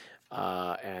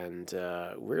 And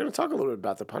we're going to talk a little bit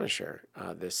about The Punisher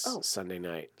this Sunday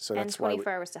night. So that's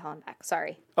 24 Hours to Hell and Back.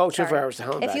 Sorry. Oh, 24 Hours to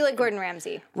Hell and Back. If you like Gordon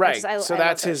Ramsay. Right. So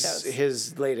that's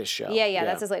his latest show. Yeah,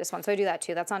 that's his latest one. So I do that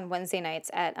too. That's on Wednesday nights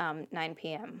at 9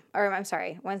 p.m. Or I'm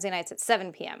sorry, Wednesday nights at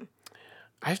 7 p.m.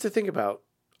 I have to think about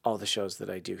all the shows that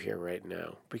I do here right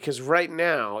now. Because right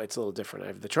now, it's a little different. I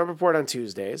have the Trump Report on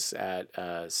Tuesdays at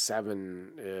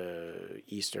 7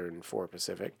 Eastern, 4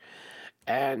 Pacific.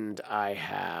 And I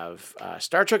have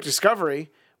Star Trek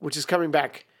Discovery, which is coming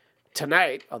back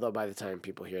tonight, although by the time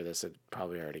people hear this, it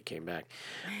probably already came back.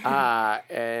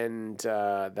 And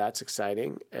that's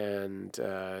exciting. And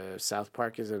South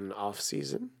Park is in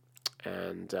off-season.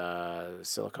 And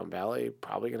Silicon Valley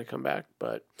probably going to come back.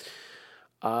 But,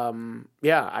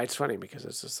 it's funny because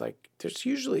it's just like, there's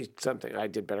usually something. I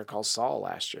did Better Call Saul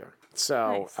last year.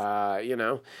 So,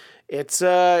 nice. It's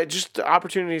just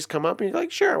opportunities come up and you're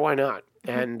like, sure, why not?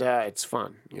 And it's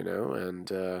fun,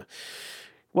 and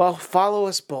follow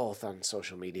us both on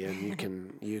social media,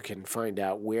 and you can find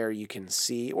out where you can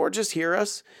see or just hear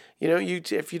us.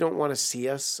 If you don't want to see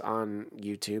us on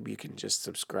YouTube, you can just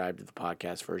subscribe to the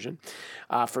podcast version.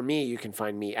 For me, you can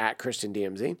find me at Christian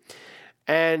DMZ,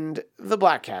 and the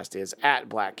Bladtcast is at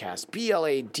Bladtcast,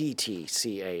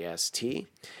 BLADTCAST.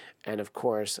 And, of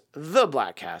course, the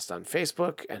Bladtcast on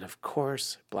Facebook. And, of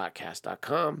course,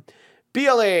 Bladtcast.com.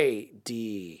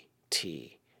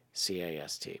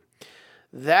 BLADTCAST.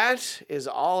 That is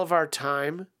all of our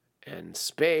time and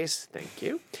space, thank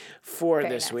you, for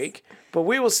this week. But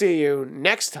we will see you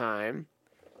next time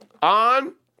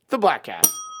on the Bladtcast.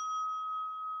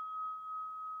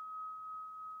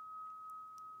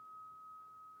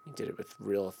 You did it with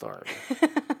real authority.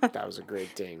 That was a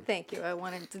great ding. Thank you. I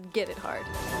wanted to get it hard.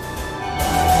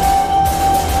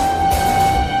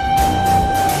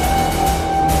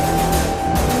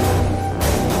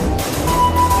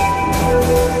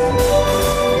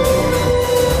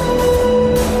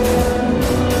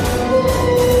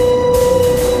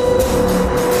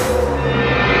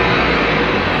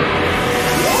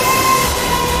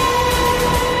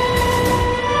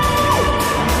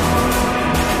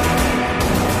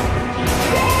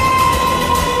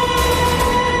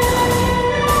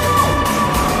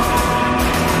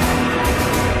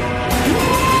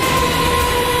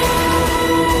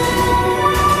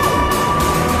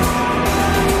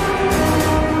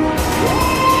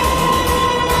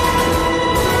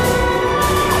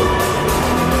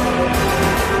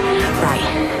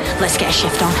 get a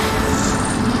shift on.